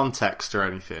have any context or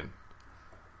anything.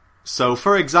 So,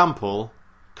 for example,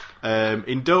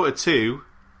 in Dota 2,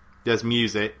 there's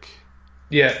music.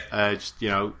 Yeah. Just,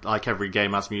 like every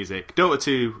game has music. Dota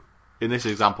 2, in this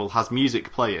example, has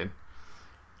music playing.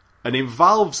 And in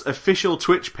Valve's official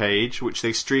Twitch page, which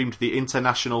they streamed the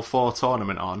International 4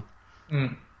 tournament on,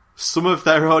 some of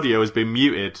their audio has been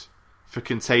muted for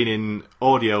containing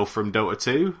audio from Dota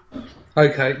 2.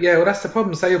 Okay, yeah, well that's the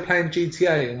problem. Say you're playing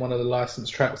GTA and one of the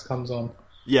licensed tracks comes on.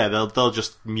 Yeah, they'll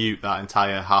just mute that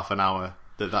entire half an hour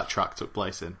that track took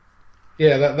place in.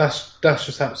 Yeah, that's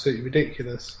just absolutely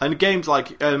ridiculous. And games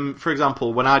like, for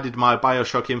example, when I did my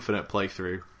Bioshock Infinite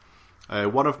playthrough,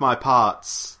 one of my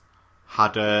parts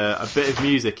had a bit of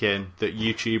music in that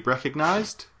YouTube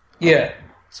recognised. Yeah.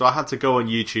 So I had to go on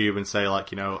YouTube and say,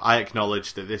 like, I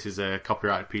acknowledge that this is a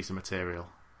copyrighted piece of material.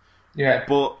 Yeah.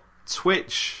 But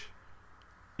Twitch,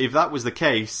 if that was the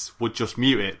case, would just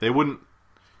mute it. They wouldn't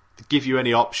give you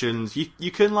any options.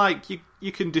 You can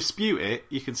you can dispute it.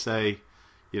 You can say,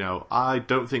 I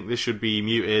don't think this should be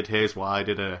muted. Here's why I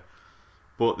did it.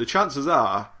 But the chances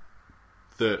are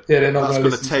that that's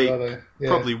going to take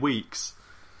probably weeks,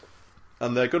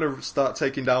 and they're going to start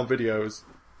taking down videos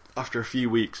after a few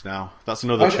weeks now. That's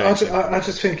another change. I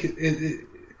just think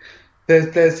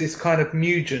there's this kind of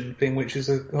Mugen thing, which is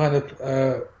a kind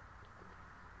of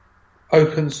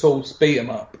open source beat 'em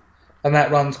up, and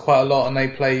that runs quite a lot, and they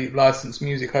play licensed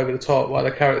music over the top while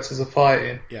the characters are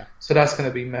fighting. Yeah. So that's going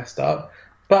to be messed up.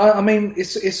 But I mean,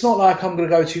 it's not like I'm going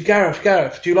to go to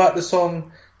Gareth, do you like the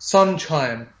song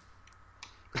Sunshine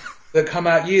that come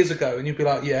out years ago? And you'd be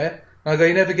like, yeah. And I go,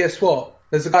 you never guess what?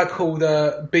 There's a guy called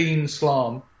Bean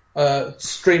Slam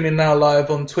streaming now live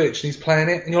on Twitch, and he's playing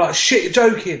it, and you're like, shit, you're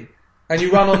joking. And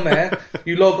you run on there,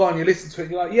 you log on, you listen to it,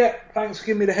 and you're like, yeah, thanks for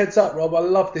giving me the heads up, Rob, I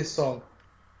love this song.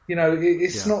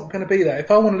 It's not going to be that.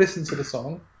 If I want to listen to the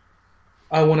song,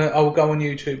 I will go on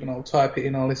YouTube and I'll type it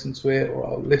in, I'll listen to it, or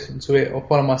I'll listen to it off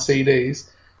one of my CDs.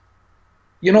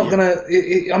 You're not gonna.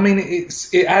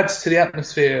 It adds to the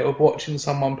atmosphere of watching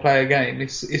someone play a game.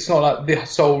 It's not like the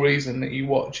sole reason that you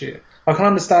watch it. I can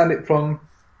understand it from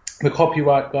the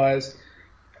copyright guys,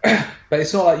 but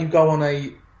it's not like you go on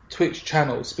a Twitch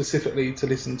channel specifically to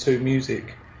listen to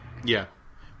music. Yeah.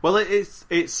 Well,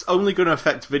 it's only going to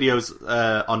affect videos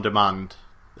on demand.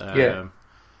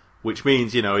 Which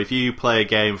means, if you play a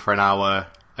game for an hour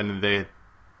and the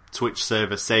Twitch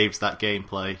server saves that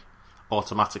gameplay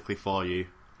automatically for you,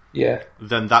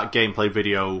 then that gameplay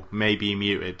video may be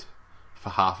muted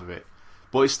for half of it.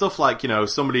 But it's stuff like,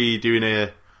 somebody doing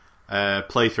a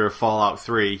playthrough of Fallout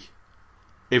 3,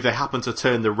 if they happen to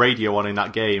turn the radio on in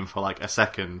that game for like a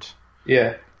second,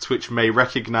 Twitch may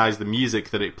recognise the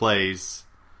music that it plays.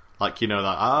 Like, that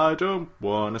I don't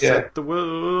want to set the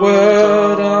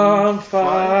world on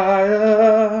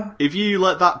fire. If you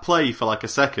let that play for like a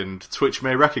second, Twitch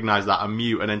may recognise that and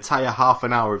mute an entire half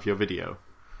an hour of your video.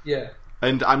 Yeah.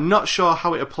 And I'm not sure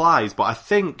how it applies, but I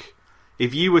think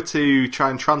if you were to try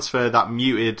and transfer that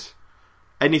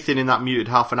anything in that muted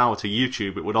half an hour to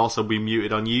YouTube, it would also be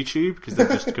muted on YouTube because they've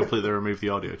just completely removed the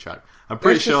audio track. I'm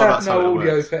pretty sure that's how it works.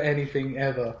 No audio for anything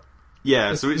ever.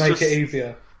 Yeah, so it's make it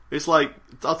easier. It's like,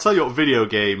 I'll tell you what video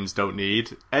games don't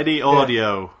need. Any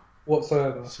audio.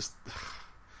 Whatsoever.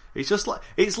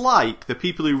 It's like the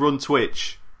people who run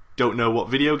Twitch don't know what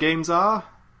video games are.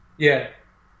 Yeah.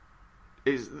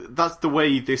 that's the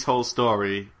way this whole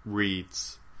story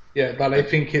reads. Yeah, but I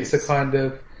think it's a kind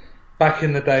of back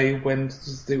in the day when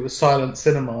it was silent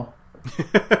cinema.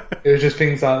 It was just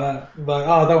things like that. Like,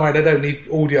 oh, don't worry, they don't need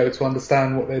audio to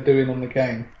understand what they're doing on the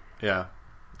game. Yeah,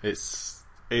 it's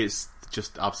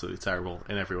just absolutely terrible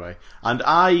in every way, and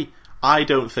I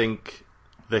don't think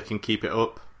they can keep it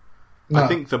up. No. I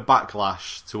think the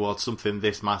backlash towards something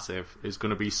this massive is going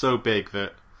to be so big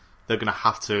that they're going to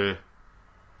have to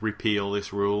repeal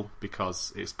this rule,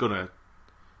 because it's going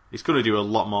to do a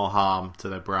lot more harm to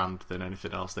their brand than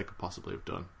anything else they could possibly have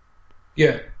done.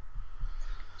 Yeah.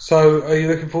 So, are you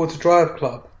looking forward to Drive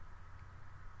Club?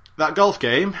 That golf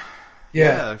game?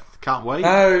 Yeah, can't wait.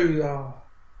 Oh.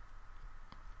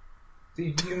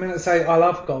 You meant to say I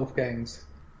love golf games.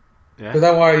 Yeah. But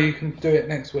don't worry, you can do it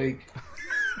next week.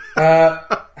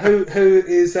 Who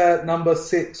is number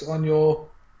 6 on your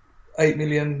 8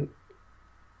 million?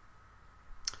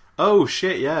 Oh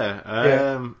shit!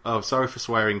 Yeah. Oh, sorry for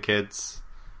swearing, kids.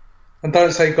 And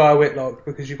don't say Guy Whitlock,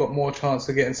 because you've got more chance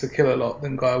of getting to kill a lot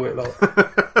than Guy Whitlock.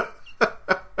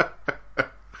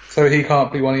 So he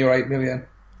can't be one of your 8 million.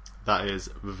 That is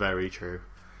very true.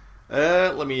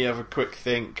 Let me have a quick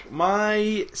think.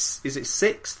 Is it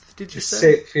 6th? Did you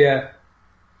say? 6th, yeah.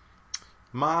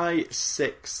 My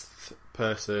 6th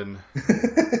person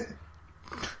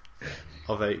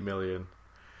of 8 million.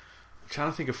 I'm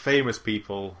trying to think of famous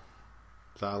people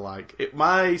that I like.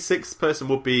 My 6th person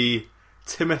would be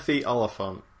Timothy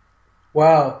Oliphant.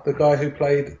 Wow, the guy who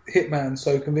played Hitman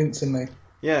so convincingly.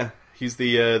 Yeah, he's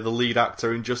the lead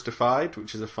actor in Justified,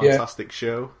 which is a fantastic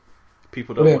show. If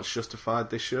people don't watch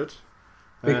Justified, they should.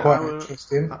 Be quite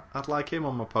interesting. I'd like him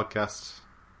on my podcast.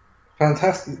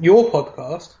 Fantastic. Your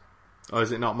podcast? Oh,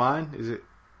 is it not mine? Is it?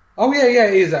 Oh yeah,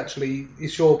 it is actually.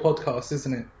 It's your podcast,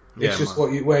 isn't it? It's just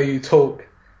where you talk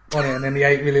on it, and then the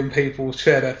 8 million people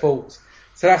share their thoughts.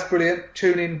 So that's brilliant.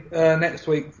 Tune in next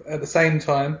week at the same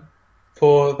time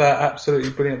for that absolutely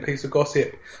brilliant piece of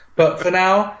gossip. But for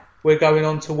now, we're going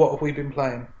on to what have we been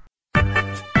playing.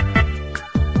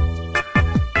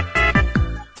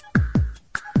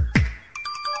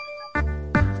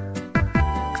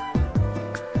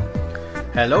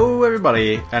 Hello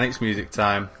everybody, and it's music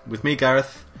time with me,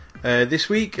 Gareth. This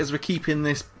week, as we're keeping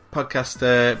this podcast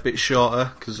a bit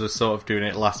shorter because we're sort of doing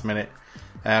it last minute,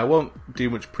 I won't do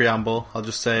much preamble. I'll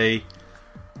just say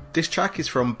this track is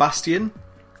from Bastion.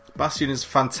 Bastion is a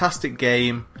fantastic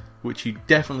game which you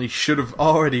definitely should have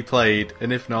already played,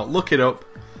 and if not, look it up.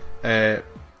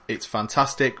 It's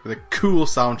fantastic with a cool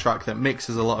soundtrack that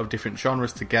mixes a lot of different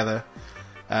genres together.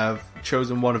 I've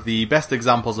chosen one of the best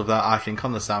examples of that, I think,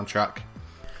 on the soundtrack.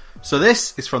 So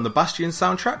this is from the Bastion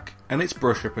soundtrack, and it's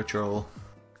Brusher Patrol.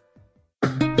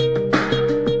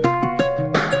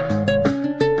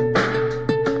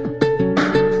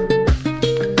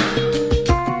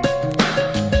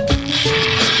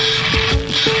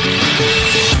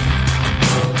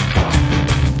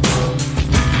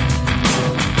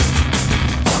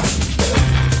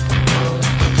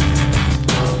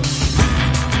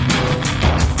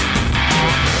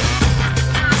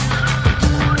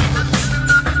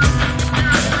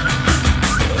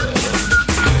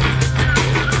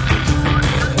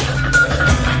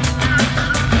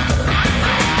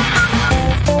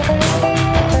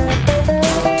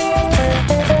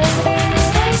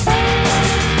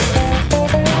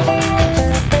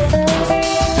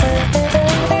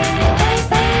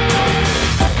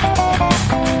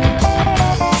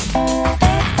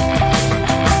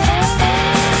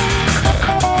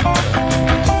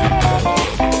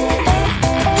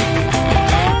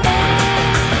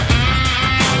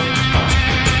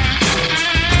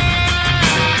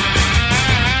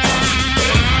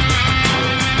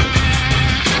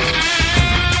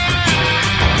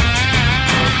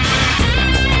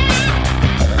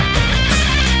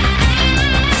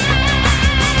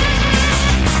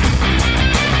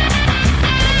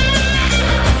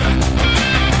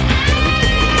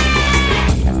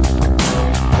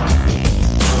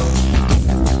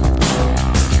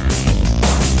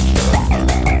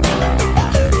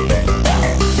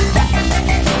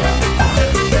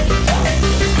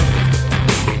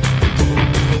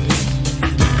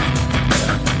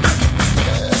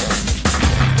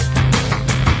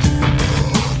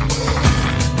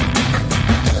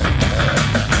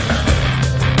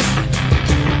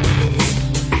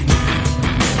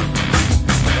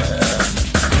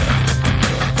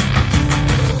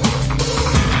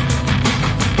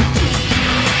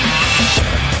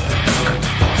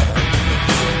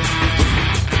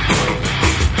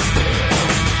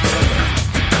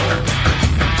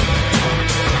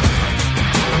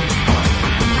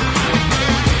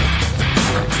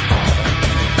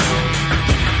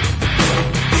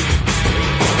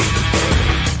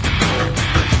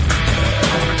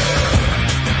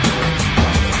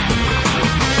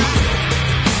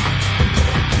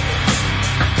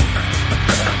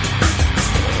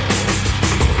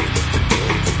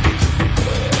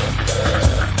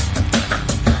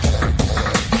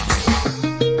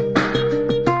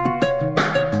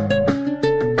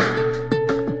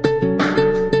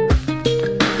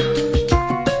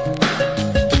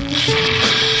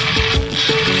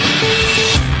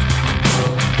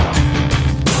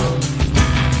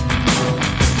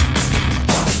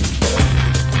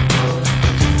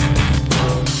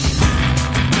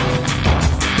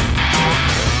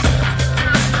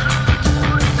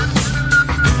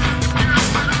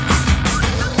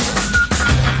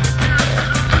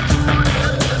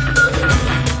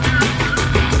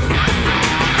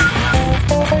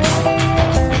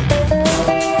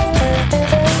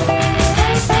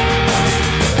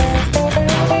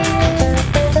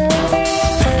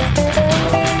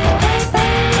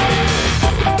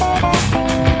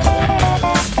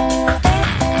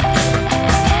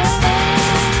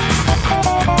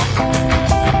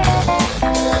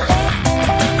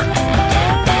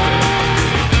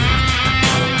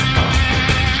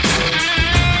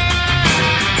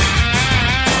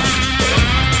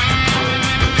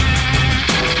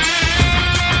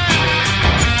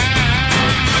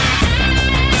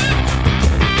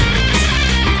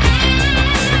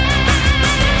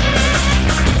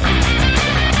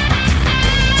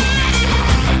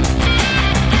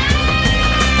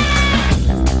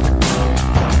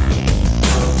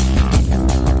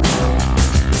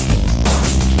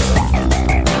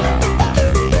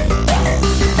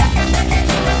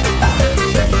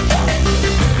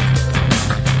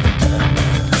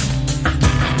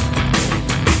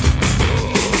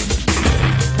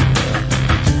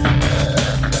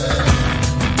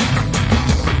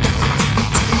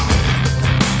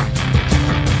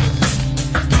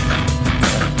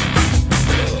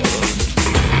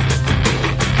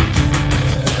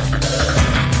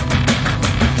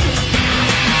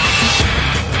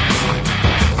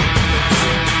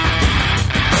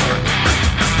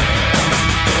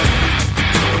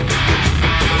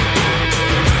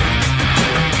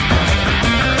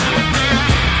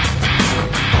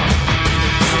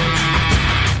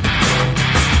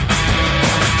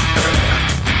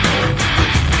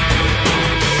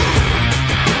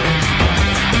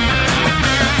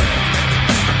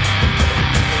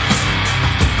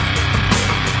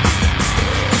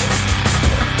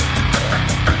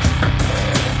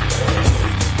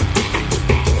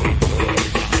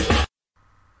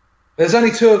 There's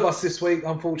only 2 of us this week,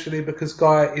 unfortunately, because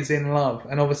Guy is in love.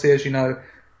 And obviously, as you know,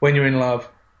 when you're in love,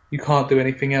 you can't do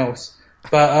anything else.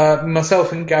 But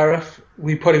myself and Gareth,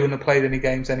 we probably wouldn't have played any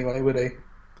games anyway, would he?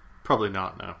 Probably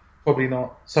not, no. Probably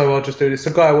not. So I'll just do this.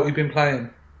 So Guy, what have you been playing?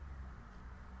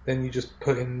 Then you just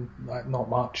put in, like, not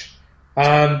much.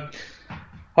 I've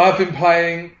been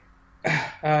playing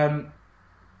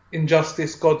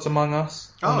Injustice: Gods Among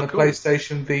Us on the cool.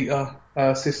 PlayStation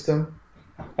Vita system.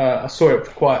 I saw it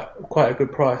for quite a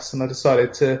good price, and I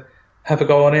decided to have a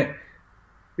go on it.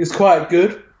 It's quite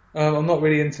good. I'm not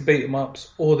really into beat 'em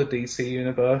ups or the DC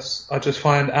universe. I just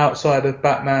find outside of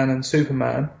Batman and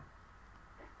Superman,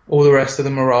 all the rest of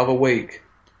them are rather weak.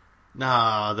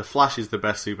 Nah, the Flash is the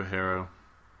best superhero.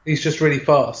 He's just really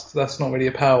fast. That's not really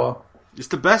a power. It's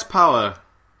the best power.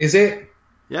 Is it?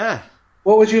 Yeah.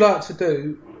 What would you like to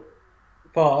do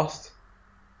fast?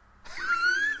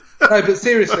 No, but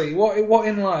seriously, what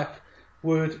in life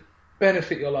would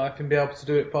benefit your life and be able to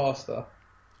do it faster?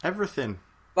 Everything.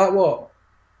 Like what?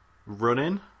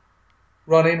 Running.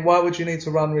 Running? Why would you need to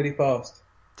run really fast?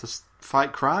 To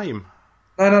fight crime.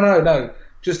 No.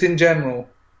 Just in general.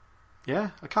 Yeah,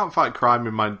 I can't fight crime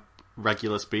in my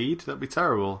regular speed. That'd be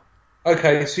terrible.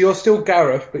 Okay, so you're still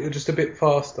Gareth, but you're just a bit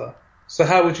faster. So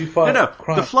how would you fight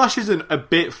crime? The Flash isn't a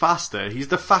bit faster. He's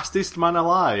the fastest man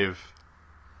alive.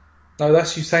 No,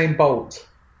 that's Usain Bolt.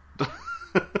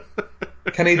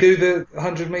 Can he do the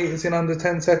 100 metres in under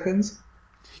 10 seconds?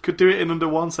 He could do it in under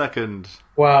 1 second.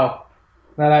 Wow.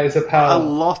 Now that is a power. A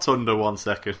lot under 1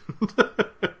 second.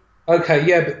 Okay,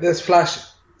 yeah, but there's Flash.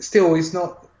 Still, he's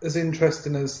not as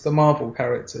interesting as the Marvel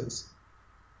characters.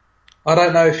 I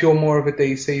don't know if you're more of a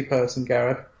DC person,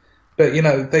 Gareth, but you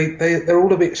know they're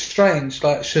all a bit strange.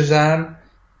 Like Shazam,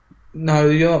 no,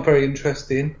 you're not very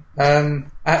interesting.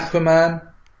 Aquaman,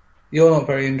 you're not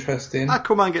very interesting.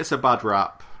 Aquaman gets a bad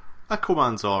rap.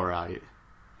 Aquaman's alright.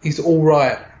 He's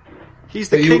alright. He's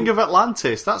the king of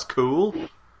Atlantis, that's cool.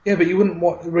 Yeah, but you wouldn't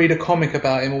read a comic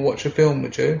about him or watch a film,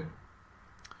 would you?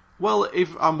 Well,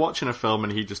 if I'm watching a film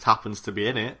and he just happens to be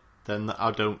in it, then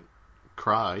I don't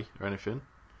cry or anything.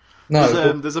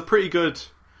 No. There's a pretty good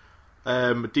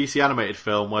DC animated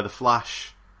film where the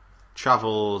Flash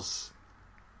travels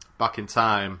back in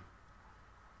time,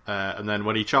 and then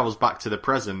when he travels back to the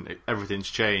present, everything's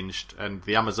changed, and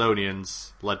the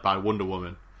Amazonians, led by Wonder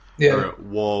Woman, are at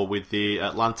war with the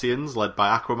Atlanteans, led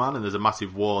by Aquaman, and there's a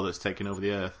massive war that's taking over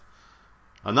the Earth.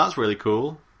 And that's really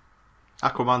cool.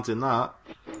 Aquaman's in that.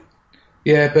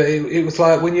 Yeah, but it was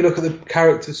like, when you look at the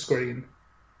character screen,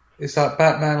 it's like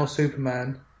Batman or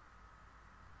Superman,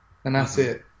 and that's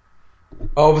it.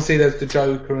 Obviously there's the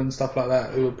Joker and stuff like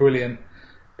that, who are brilliant,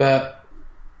 but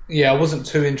yeah, I wasn't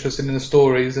too interested in the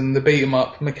stories, and the beat 'em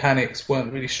up mechanics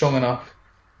weren't really strong enough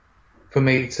for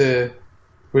me to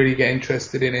really get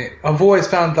interested in it. I've always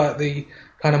found that the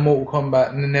kind of Mortal Kombat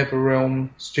and the NetherRealm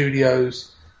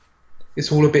studios,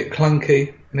 it's all a bit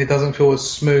clunky, and it doesn't feel as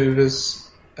smooth as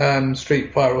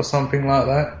Street Fighter or something like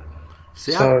that.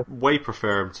 See, I way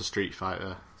prefer him to Street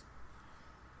Fighter.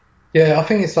 Yeah, I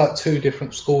think it's like 2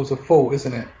 different schools of thought,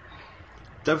 isn't it?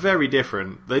 They're very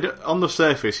different. On the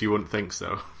surface, you wouldn't think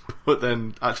so, but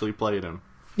then actually playing them.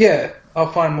 Yeah, I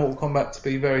find Mortal Kombat to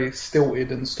be very stilted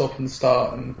and stop and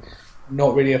start, and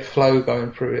not really a flow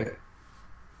going through it.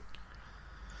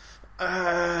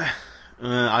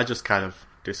 I just kind of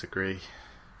disagree.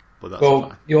 But that's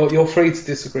fine. You're free to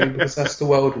disagree because that's the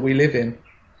world we live in.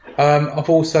 I've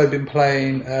also been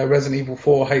playing Resident Evil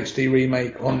 4 HD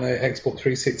remake on the Xbox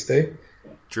 360.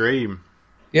 Dream.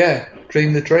 Yeah,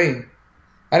 Dream the Dream.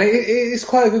 And it's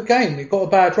quite a good game. It got a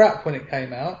bad rap when it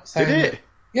came out. Did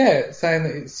it? Saying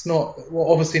that it's not, well,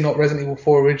 obviously not Resident Evil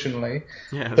 4 originally,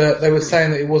 yeah, but they were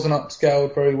saying that it wasn't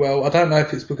upscaled very well. I don't know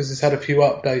if it's because it's had a few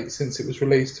updates since it was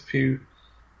released a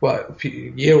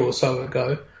year or so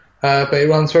ago. But it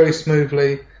runs very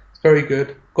smoothly. It's very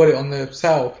good. Got it on the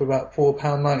sale for about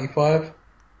 £4.95.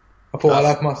 I thought I'd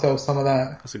have myself some of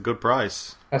that. That's a good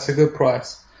price. That's a good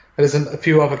price. There's a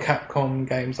few other Capcom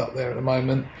games up there at the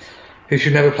moment. If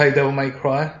you've never played Devil May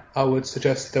Cry, I would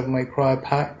suggest the Devil May Cry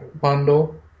pack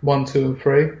bundle 1, 2, and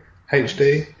 3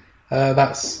 HD. I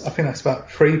think that's about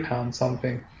 £3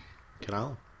 something.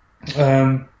 Canal.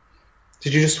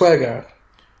 Did you just swear, Gareth?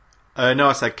 No,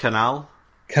 I said canal.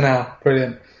 Canal,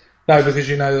 brilliant. No, because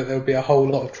you know that there'll be a whole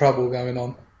lot of trouble going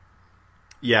on.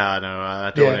 Yeah, I know.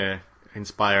 I don't want to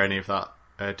inspire any of that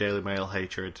Daily Mail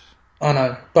hatred. I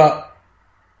know, but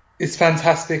it's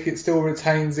fantastic. It still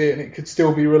retains it, and it could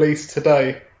still be released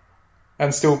today,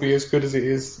 and still be as good as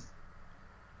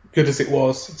it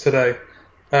was today.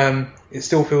 It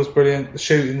still feels brilliant. The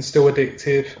shooting's still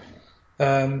addictive.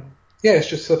 yeah, it's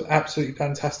just an absolutely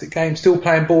fantastic game. Still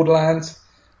playing Borderlands.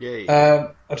 Yay.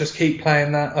 I just keep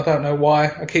playing that. I don't know why.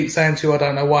 I keep saying to you, I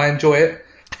don't know why I enjoy it.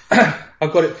 I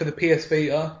got it for the PS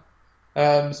Vita.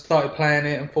 Started playing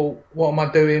it and thought, what am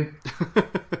I doing?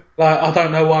 I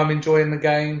don't know why I'm enjoying the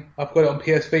game. I've got it on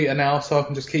PS Vita now, so I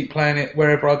can just keep playing it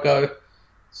wherever I go.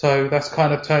 So that's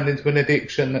kind of turned into an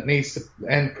addiction that needs to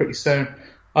end pretty soon.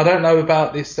 I don't know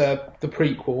about this, the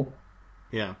prequel.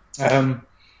 Yeah.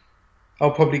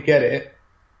 I'll probably get it,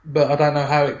 but I don't know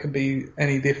how it can be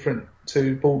any different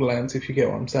to Borderlands, if you get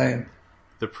what I'm saying.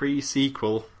 The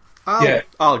pre-sequel,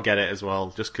 I'll get it as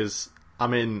well, just because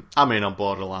I'm in on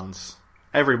Borderlands.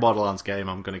 Every Borderlands game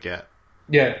I'm going to get.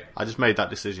 Yeah. I just made that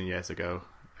decision years ago,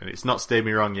 and it's not steered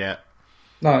me wrong yet.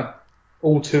 No,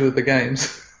 all 2 of the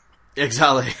games.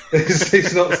 Exactly.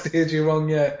 it's not steered you wrong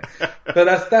yet.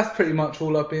 But that's pretty much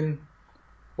all I've been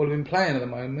playing at the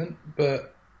moment.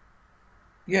 But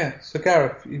yeah, so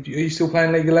Gareth, are you still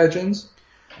playing League of Legends?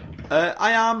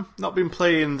 I am. Not been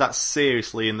playing that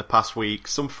seriously in the past week.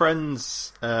 Some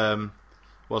friends, some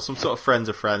sort of friends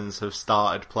of friends have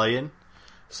started playing.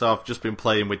 So I've just been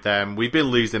playing with them. We've been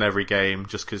losing every game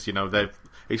just because,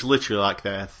 it's literally like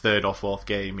their 3rd or 4th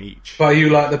game each. But are you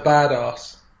like the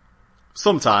badass?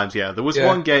 Sometimes, yeah. There was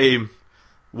one game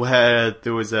where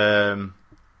there was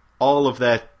all of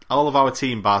our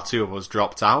team, bar 2 of us,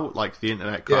 dropped out. Like the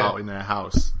internet cut out in their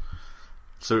house.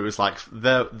 So it was like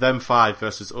them 5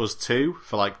 versus us 2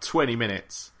 for like 20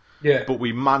 minutes. Yeah. But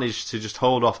we managed to just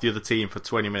hold off the other team for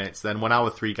 20 minutes. Then when our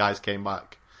 3 guys came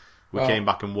back, we came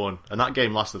back and won. And that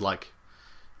game lasted like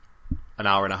an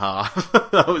hour and a half.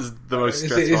 That was the most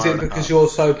stressful. Is it because you're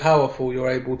so powerful you're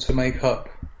able to make up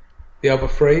the other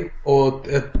 3? Or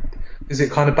is it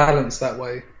kind of balanced that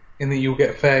way, in that you'll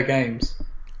get fair games?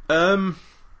 I'm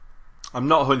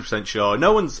not 100% sure.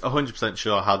 No one's 100%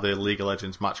 sure how the League of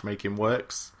Legends matchmaking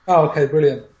works. Oh, okay,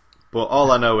 brilliant. But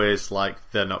all I know is,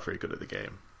 they're not very good at the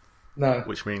game. No.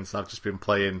 Which means I've just been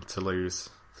playing to lose.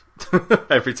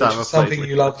 Every time I play. Something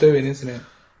you love doing, isn't it?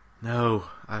 No.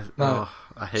 I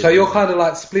hate it. So you're kind of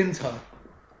like Splinter.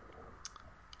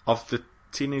 Of the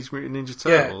Teenage Mutant Ninja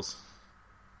Turtles?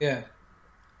 Yeah.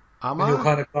 Am I? You're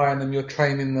kind of guiding them, you're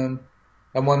training them,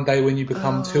 and one day when you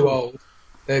become too old,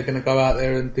 they're going to go out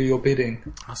there and do your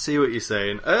bidding. I see what you're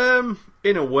saying.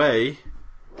 In a way.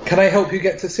 Can they help you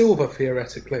get to silver,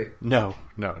 theoretically? No,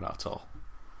 not at all.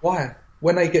 Why?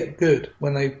 When they get good,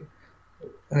 and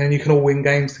then you can all win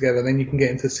games together, then you can get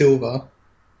into silver.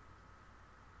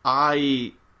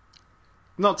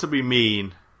 Not to be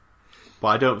mean, but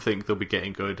I don't think they'll be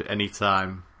getting good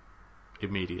anytime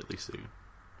immediately soon.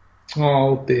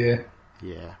 Oh dear.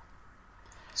 Yeah.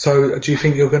 So do you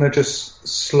think you're going to just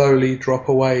slowly drop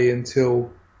away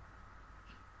until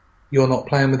you're not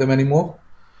playing with them anymore?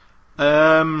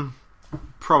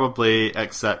 Probably,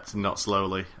 except not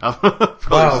slowly.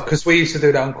 Wow, because we used to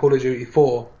do that on Call of Duty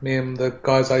 4. Me and the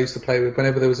guys I used to play with,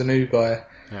 whenever there was a new guy,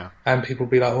 and people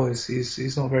would be like, "Oh,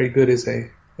 he's not very good, is he?"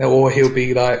 Or he'll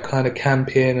be like kind of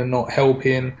camping and not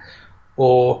helping,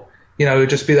 or it'd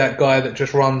just be that guy that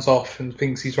just runs off and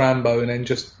thinks he's Rambo, and then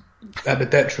just at the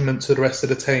detriment to the rest of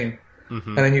the team. Mm-hmm.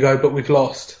 And then you go, "But we've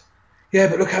lost." Yeah,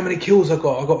 but look how many kills I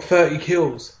got. I got 30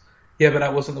 kills. Yeah, but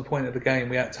that wasn't the point of the game.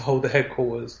 We had to hold the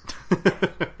headquarters.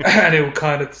 And it will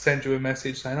kind of send you a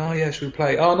message saying, "Oh yeah, should we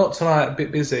play? Oh, not tonight, a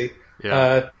bit busy.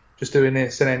 Just doing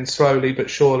this." And then slowly but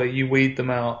surely you weed them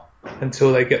out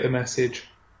until they get the message.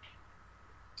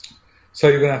 So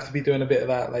you're going to have to be doing a bit of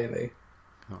that lately.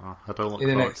 Oh, I don't look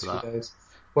forward to that. Days.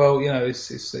 Well,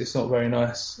 it's not very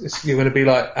nice. You're going to be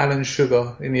like Alan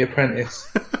Sugar in The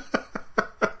Apprentice.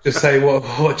 Just say,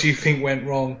 what do you think went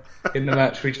wrong in the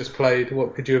match we just played?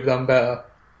 What could you have done better?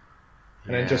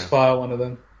 And then just fire one of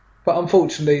them. But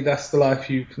unfortunately, that's the life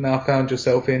you've now found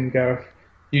yourself in, Gareth.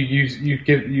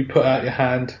 You put out your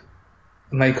hand,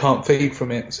 and they can't feed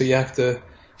from it, so you have to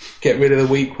get rid of the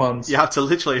weak ones. You have to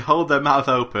literally hold their mouth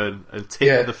open and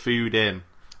tip the food in.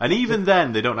 And even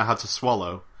then, they don't know how to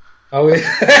swallow. Oh,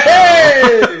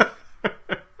 hey!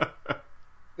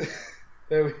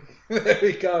 There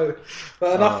we go.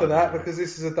 But enough of that, because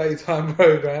this is a daytime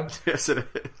program. Yes, it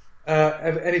is.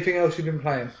 Anything else you've been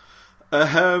playing?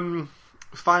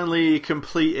 Finally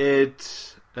completed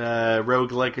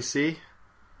Rogue Legacy.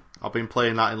 I've been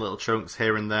playing that in little chunks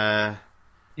here and there.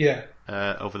 Yeah.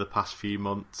 Over the past few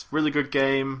months. Really good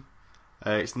game.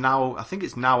 I think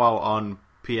it's now out on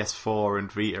PS4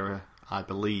 and Vita, I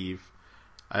believe.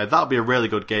 That'll be a really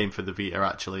good game for the Vita,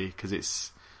 actually, because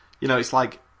it's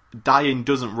like dying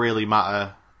doesn't really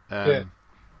matter.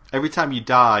 Every time you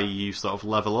die, you sort of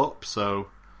level up, so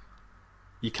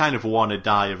you kind of want to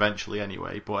die eventually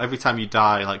anyway. But every time you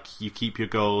die, like, you keep your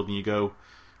gold and you go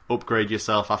upgrade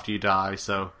yourself after you die.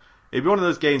 So it'd be one of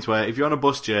those games where if you're on a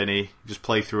bus journey, just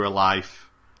play through a life.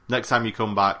 Next time you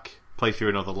come back, play through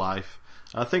another life.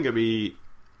 And I think it'd be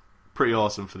pretty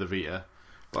awesome for the Vita.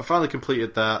 But I finally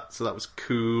completed that, so that was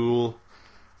cool.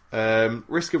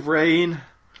 Risk of Rain,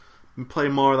 been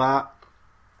playing more of that.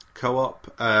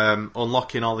 Co-op,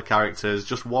 unlocking all the characters,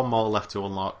 just one more left to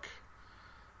unlock.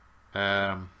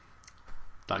 That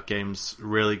game's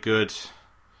really good.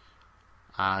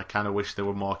 I kind of wish there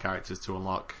were more characters to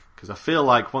unlock, because I feel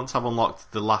like once I've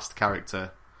unlocked the last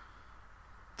character,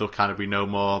 there'll kind of be no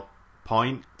more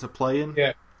point to playing.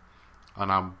 Yeah.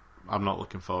 And I'm not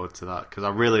looking forward to that, because I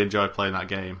really enjoyed playing that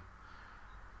game.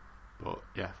 But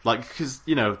yeah, like, because,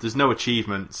 you know, there's no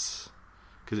achievements,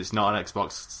 because it's not an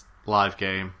Xbox Live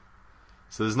game.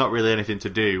 So there's not really anything to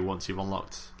do once you've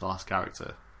unlocked the last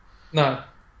character. No.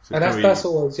 So and that's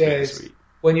always, yeah, it's sweet.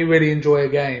 When you really enjoy a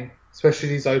game, especially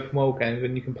these open world games,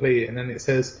 when you complete it, and then it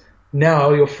says,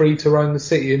 now you're free to roam the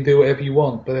city and do whatever you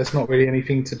want, but there's not really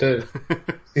anything to do.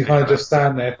 You kind of just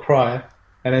stand there, cry,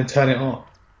 and then turn it off.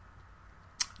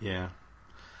 Yeah.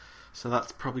 So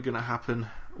that's probably going to happen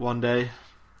one day.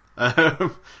 And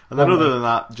then other than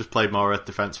that, just played more Earth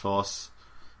Defense Force.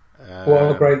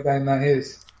 What a great game that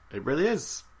is. It really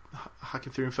is.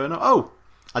 Hacking through Inferno. Oh!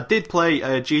 I did play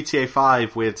GTA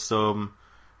 5 with some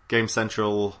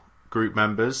Gamecentral group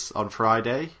members on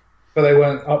Friday. But they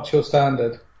weren't up to your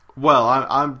standard. Well,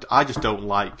 I just don't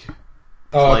like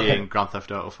playing Grand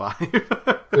Theft Auto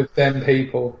 5. With them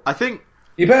people. I think...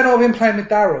 You better not have been playing with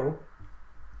Daryl.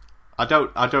 I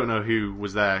don't know who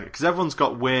was there, because everyone's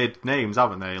got weird names,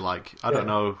 haven't they? Like, I don't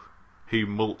know who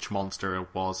Mulch Monster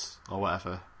was, or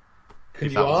whatever.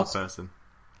 Could you ask? Was a person.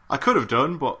 I could have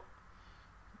done, but...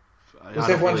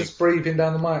 Was everyone just breathing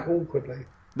down the mic awkwardly?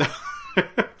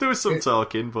 There was some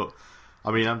talking, but I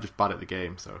mean, I'm just bad at the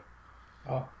game, so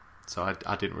Oh. So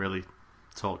I didn't really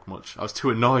talk much. I was too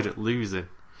annoyed at losing.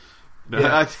 No,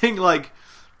 Yeah. I think, like,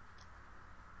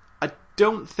 I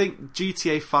don't think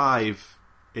GTA 5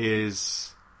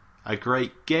 is a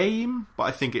great game, but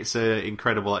I think it's an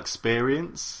incredible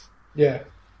experience. Yeah.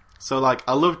 So, like,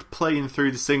 I loved playing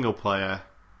through the single player,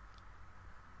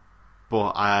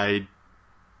 but I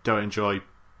don't enjoy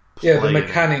playing. Yeah, the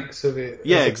mechanics of it.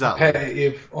 Yeah, as a exactly.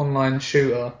 Competitive online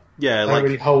shooter. Yeah, They don't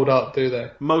really hold up, do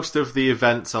they? Most of the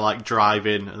events are like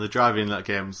driving, and the driving in that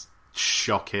game's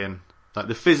shocking. Like,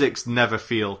 the physics never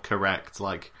feel correct.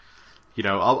 Like, you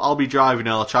know, I'll be driving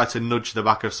and I'll try to nudge the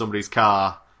back of somebody's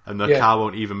car, and the car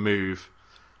won't even move.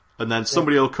 And then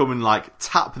somebody will come and, like,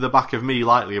 tap the back of me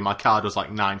lightly, and my car does,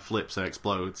 like, 9 flips and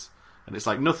explodes. And it's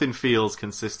like, nothing feels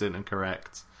consistent and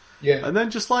correct. Yeah. And then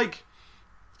just, like,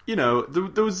 you know,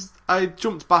 there was... I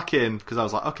jumped back in, because I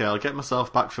was like, okay, I'll get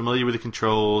myself back familiar with the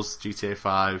controls, GTA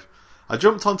 5. I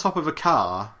jumped on top of a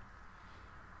car,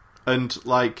 and,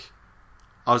 like...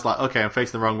 I was like, okay, I'm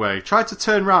facing the wrong way. Tried to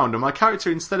turn round, and my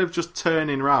character, instead of just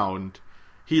turning round,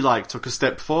 he, like, took a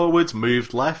step forwards,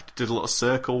 moved left, did a little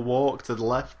circle walk to the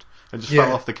left, and just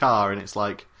fell off the car, and it's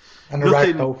like... And the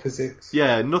ragdoll physics.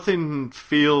 Yeah, nothing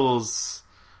feels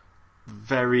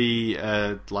very,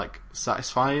 like,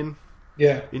 satisfying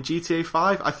in GTA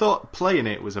 5. I thought playing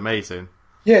it was amazing.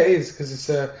 Yeah, it is, because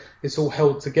it's all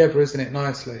held together, isn't it,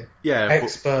 nicely? Yeah.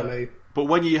 Expertly. But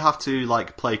when you have to,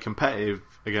 like, play competitive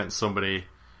against somebody,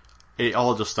 it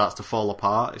all just starts to fall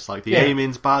apart. It's like the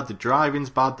aiming's bad, the driving's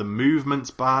bad, the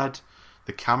movement's bad,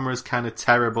 the camera's kind of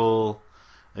terrible,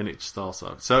 and it just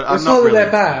also... So I'm it's not not that really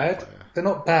they're bad. They're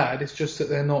not bad. It's just that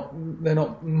they're not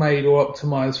made or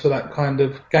optimized for that kind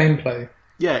of gameplay.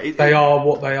 Yeah, they are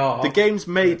what they are. The game's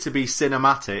made to be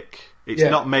cinematic. It's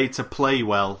not made to play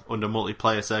well under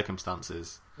multiplayer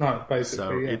circumstances. No,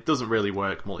 basically, so it doesn't really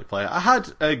work multiplayer. I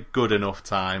had a good enough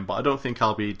time, but I don't think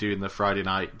I'll be doing the Friday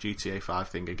night GTA 5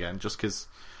 thing again, just because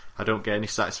I don't get any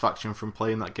satisfaction from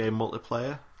playing that game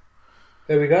multiplayer.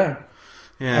 There we go.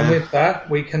 Yeah. And with that,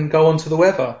 we can go on to the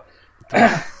weather.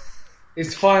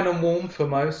 It's fine and warm for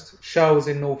most. Showers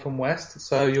in north and west,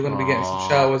 so you're going to be getting some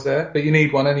showers there. But you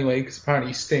need one anyway, because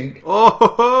apparently you stink.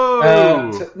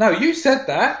 No, you said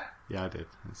that. Yeah, I did.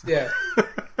 Yeah.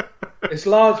 It's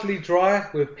largely dry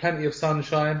with plenty of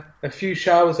sunshine. A few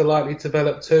showers are likely to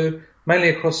develop too, mainly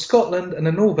across Scotland and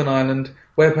the Northern Ireland,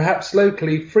 where perhaps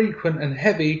locally frequent and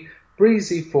heavy,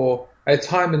 breezy for a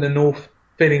time in the north,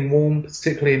 feeling warm,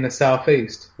 particularly in the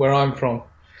southeast, where I'm from.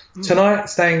 Tonight,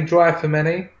 staying dry for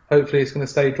many. Hopefully it's going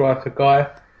to stay dry for Guy,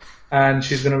 and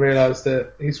she's going to realise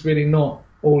that he's really not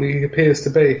all he appears to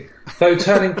be. Though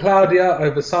turning cloudier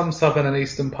over some southern and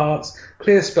eastern parts,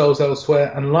 clear spells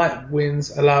elsewhere, and light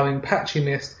winds allowing patchy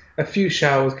mist a few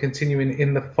showers continuing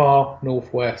in the far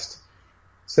northwest.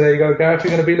 So there you go, Gareth.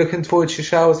 You're going to be looking forward to your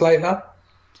showers later?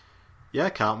 Yeah,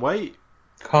 can't wait.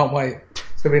 Can't wait.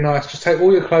 It's going to be nice. Just take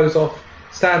all your clothes off,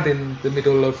 stand in the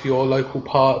middle of your local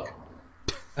park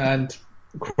and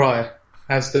cry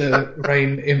as the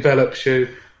rain envelops you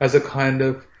as a kind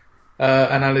of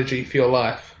analogy for your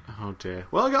life. Oh dear.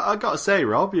 Well, I got to say,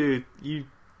 Rob, you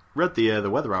read the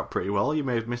weather out pretty well. You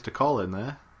may have missed a call in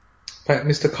there.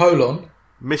 Mr. Colon?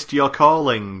 Missed your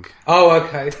calling. Oh,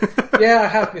 okay. Yeah, I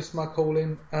have missed my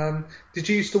calling. Did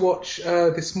you used to watch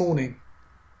This Morning?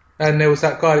 And there was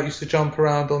that guy that used to jump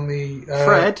around on the...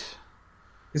 Fred?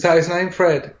 Is that his name?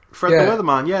 Fred? Fred the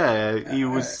Weatherman, yeah. He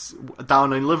was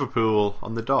down in Liverpool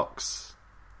on the docks.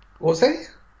 Was he?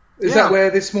 Is that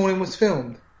where This Morning was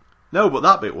filmed? No, but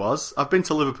that bit was. I've been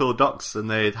to Liverpool docks and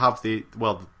they'd have the...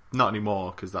 Well, not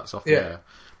anymore because that's off the air.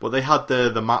 But they had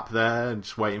the map there and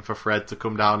just waiting for Fred to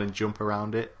come down and jump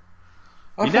around it.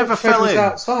 He never fell in.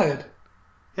 Outside.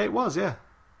 Yeah, it was, yeah.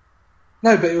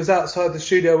 No, but it was outside the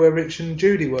studio where Rich and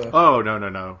Judy were. Oh,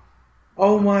 no.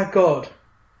 Oh my god.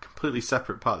 Completely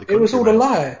separate part of the country. It was all a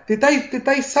lie. Did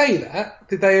they say that?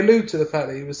 Did they allude to the fact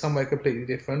that he was somewhere completely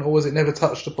different, or was it never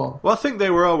touched upon? Well, I think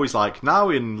they were always like, now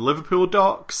in Liverpool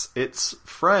docks, it's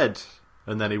Fred.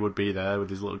 And then he would be there with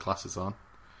his little glasses on.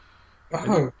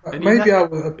 Oh, maybe I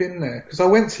would have been there. Because I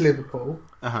went to Liverpool,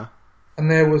 and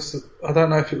there was, I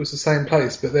don't know if it was the same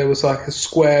place, but there was like a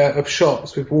square of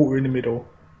shops with water in the middle.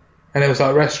 And there was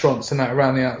like restaurants and that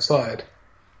around the outside.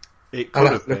 It could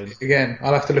have been.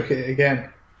 I'll have to look at it again.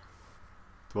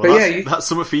 Well, but that's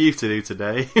something for you to do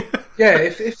today. Yeah,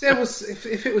 if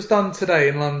it was done today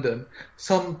in London,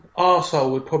 some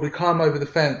arsehole would probably climb over the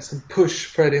fence and push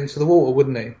Fred into the water,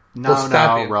 wouldn't he?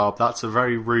 No, Rob, that's a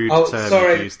very rude term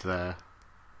you used there.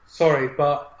 Sorry,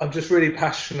 but I'm just really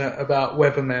passionate about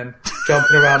weathermen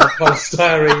jumping around on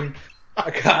polystyrene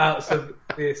cutouts of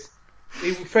this.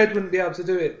 Fred wouldn't be able to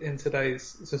do it in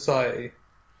today's society.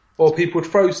 Or people would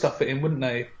throw stuff at him, wouldn't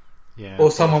they? Yeah.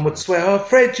 Or someone would swear, "Oh,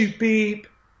 Fred, you beep!"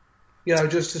 You know,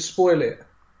 just to spoil it.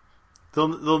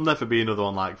 There'll never be another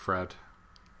one like Fred.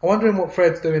 I'm wondering what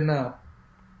Fred's doing now.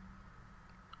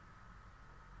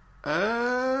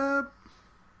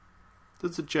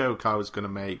 There's a joke I was going to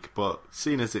make, but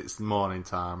seeing as it's morning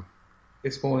time...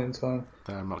 It's morning time.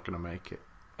 Then I'm not going to make it.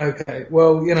 Okay,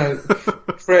 well, you know,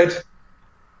 Fred,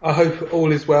 I hope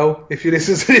all is well. If you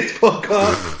listen to this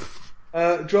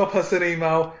podcast, drop us an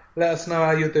email. Let us know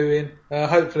how you're doing.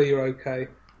 Hopefully you're okay.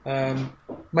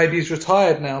 Maybe he's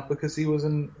retired now because he was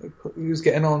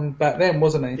getting on back then,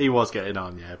 wasn't he? He was getting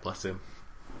on, yeah, bless him.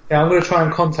 Yeah, I'm going to try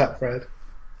and contact Fred.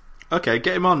 Okay,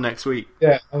 get him on next week.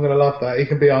 Yeah, I'm going to love that. He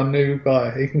can be our new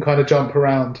guy. He can kind of jump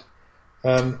around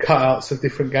cutouts of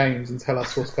different games and tell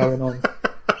us what's going on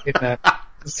in there.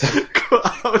 So,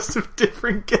 cutouts of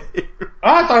different games?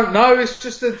 I don't know. It's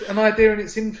just an idea in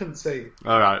its infancy.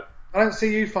 All right. I don't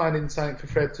see you finding something for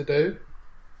Fred to do.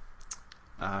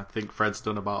 I think Fred's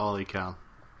done about all he can.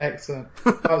 Excellent.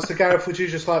 Right, so Gareth, would you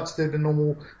just like to do the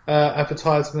normal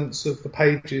advertisements of the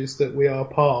pages that we are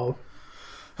part of?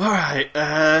 Alright,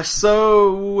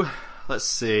 so let's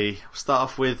see. We'll start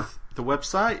off with the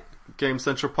website.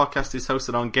 Gamecentral podcast is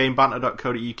hosted on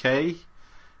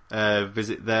gamebanter.co.uk.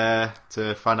 Visit there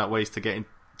to find out ways to get in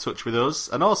touch with us.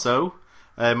 And also,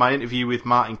 my interview with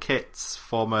Martin Kitts,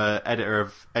 former editor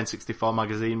of N64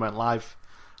 magazine, went live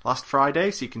last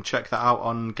Friday, so you can check that out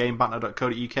on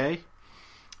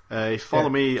gamebanter.co.uk. Follow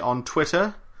me on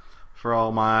Twitter for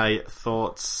all my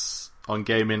thoughts on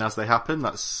gaming as they happen.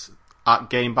 That's at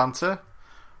GameBanter.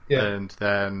 Yeah. And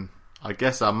then I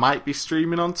guess I might be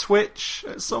streaming on Twitch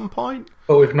at some point.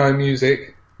 But with no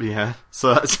music. Yeah.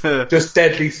 So that's just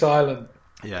deadly silent.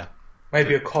 Yeah.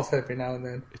 Maybe a cough every now and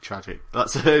then. Tragic.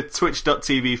 That's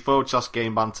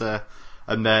twitch.tv/GameBanter.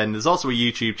 And then there's also a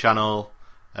YouTube channel,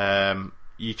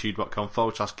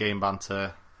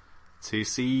 youtube.com/GameBanter, to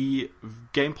see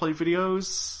gameplay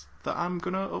videos that I'm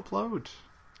going to upload.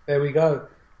 There we go.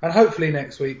 And hopefully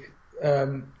next week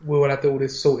we will have all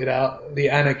this sorted out, the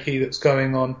anarchy that's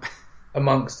going on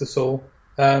amongst us all.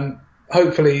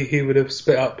 Hopefully he would have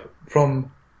split up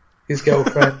from his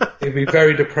girlfriend. He'd be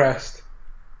very depressed,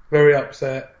 very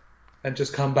upset, and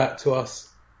just come back to us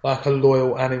like a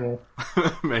loyal animal.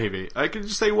 Maybe. I can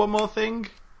just say one more thing?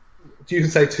 You can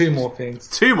say two more things.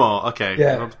 Two more? Okay.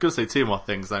 Yeah. I'm going to say two more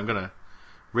things. I'm going to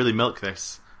really milk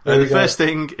this. The first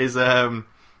thing is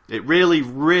it really,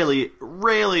 really,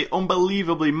 really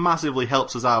unbelievably massively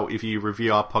helps us out if you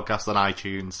review our podcast on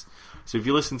iTunes. So if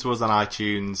you listen to us on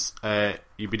iTunes,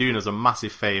 you'd be doing us a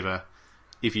massive favour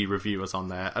if you review us on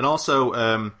there. And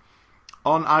also,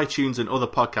 on iTunes and other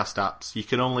podcast apps, you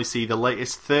can only see the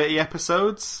latest 30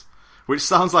 episodes, which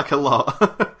sounds like a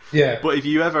lot. Yeah. But if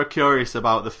you're ever curious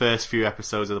about the first few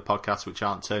episodes of the podcast which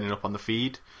aren't turning up on the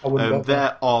feed,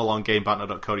 they're all on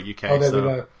gamebanter.co.uk. Oh, there we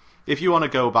go. If you want to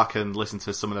go back and listen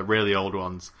to some of the really old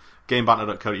ones,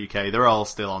 gamebanter.co.uk, they're all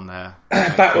still on there.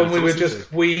 Back when we were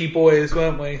just wee boys,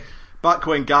 weren't we? Back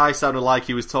when Guy sounded like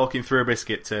he was talking through a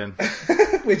biscuit tin.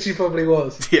 Which he probably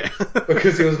was. Yeah.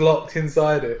 Because he was locked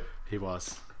inside it. He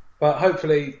was. But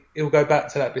hopefully he'll go back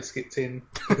to that biscuit tin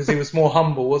because he was more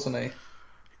humble, wasn't he?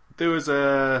 There was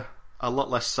a lot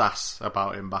less sass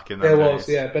about him back in that There days. was,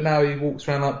 yeah. But now he walks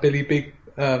around like Billy Big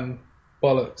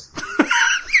Bollocks.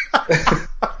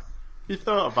 You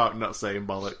thought about not saying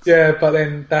bollocks. Yeah, but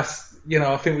then that's,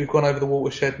 I think we've gone over the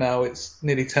watershed now. It's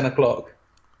nearly 10 o'clock.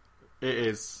 It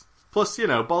is. Plus,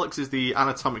 bollocks is the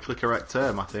anatomically correct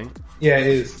term, I think. Yeah, it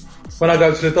is. When I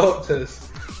go to the doctors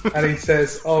and he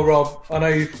says, "Oh, Rob, I know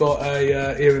you've got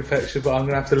a ear infection, but I'm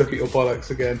going to have to look at your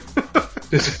bollocks again.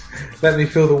 Just let me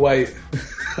feel the weight."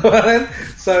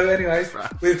 So anyway,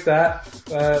 with that,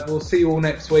 we'll see you all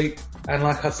next week. And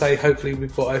like I say, hopefully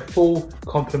we've got a full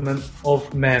complement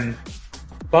of men.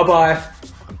 Bye-bye.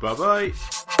 Bye-bye.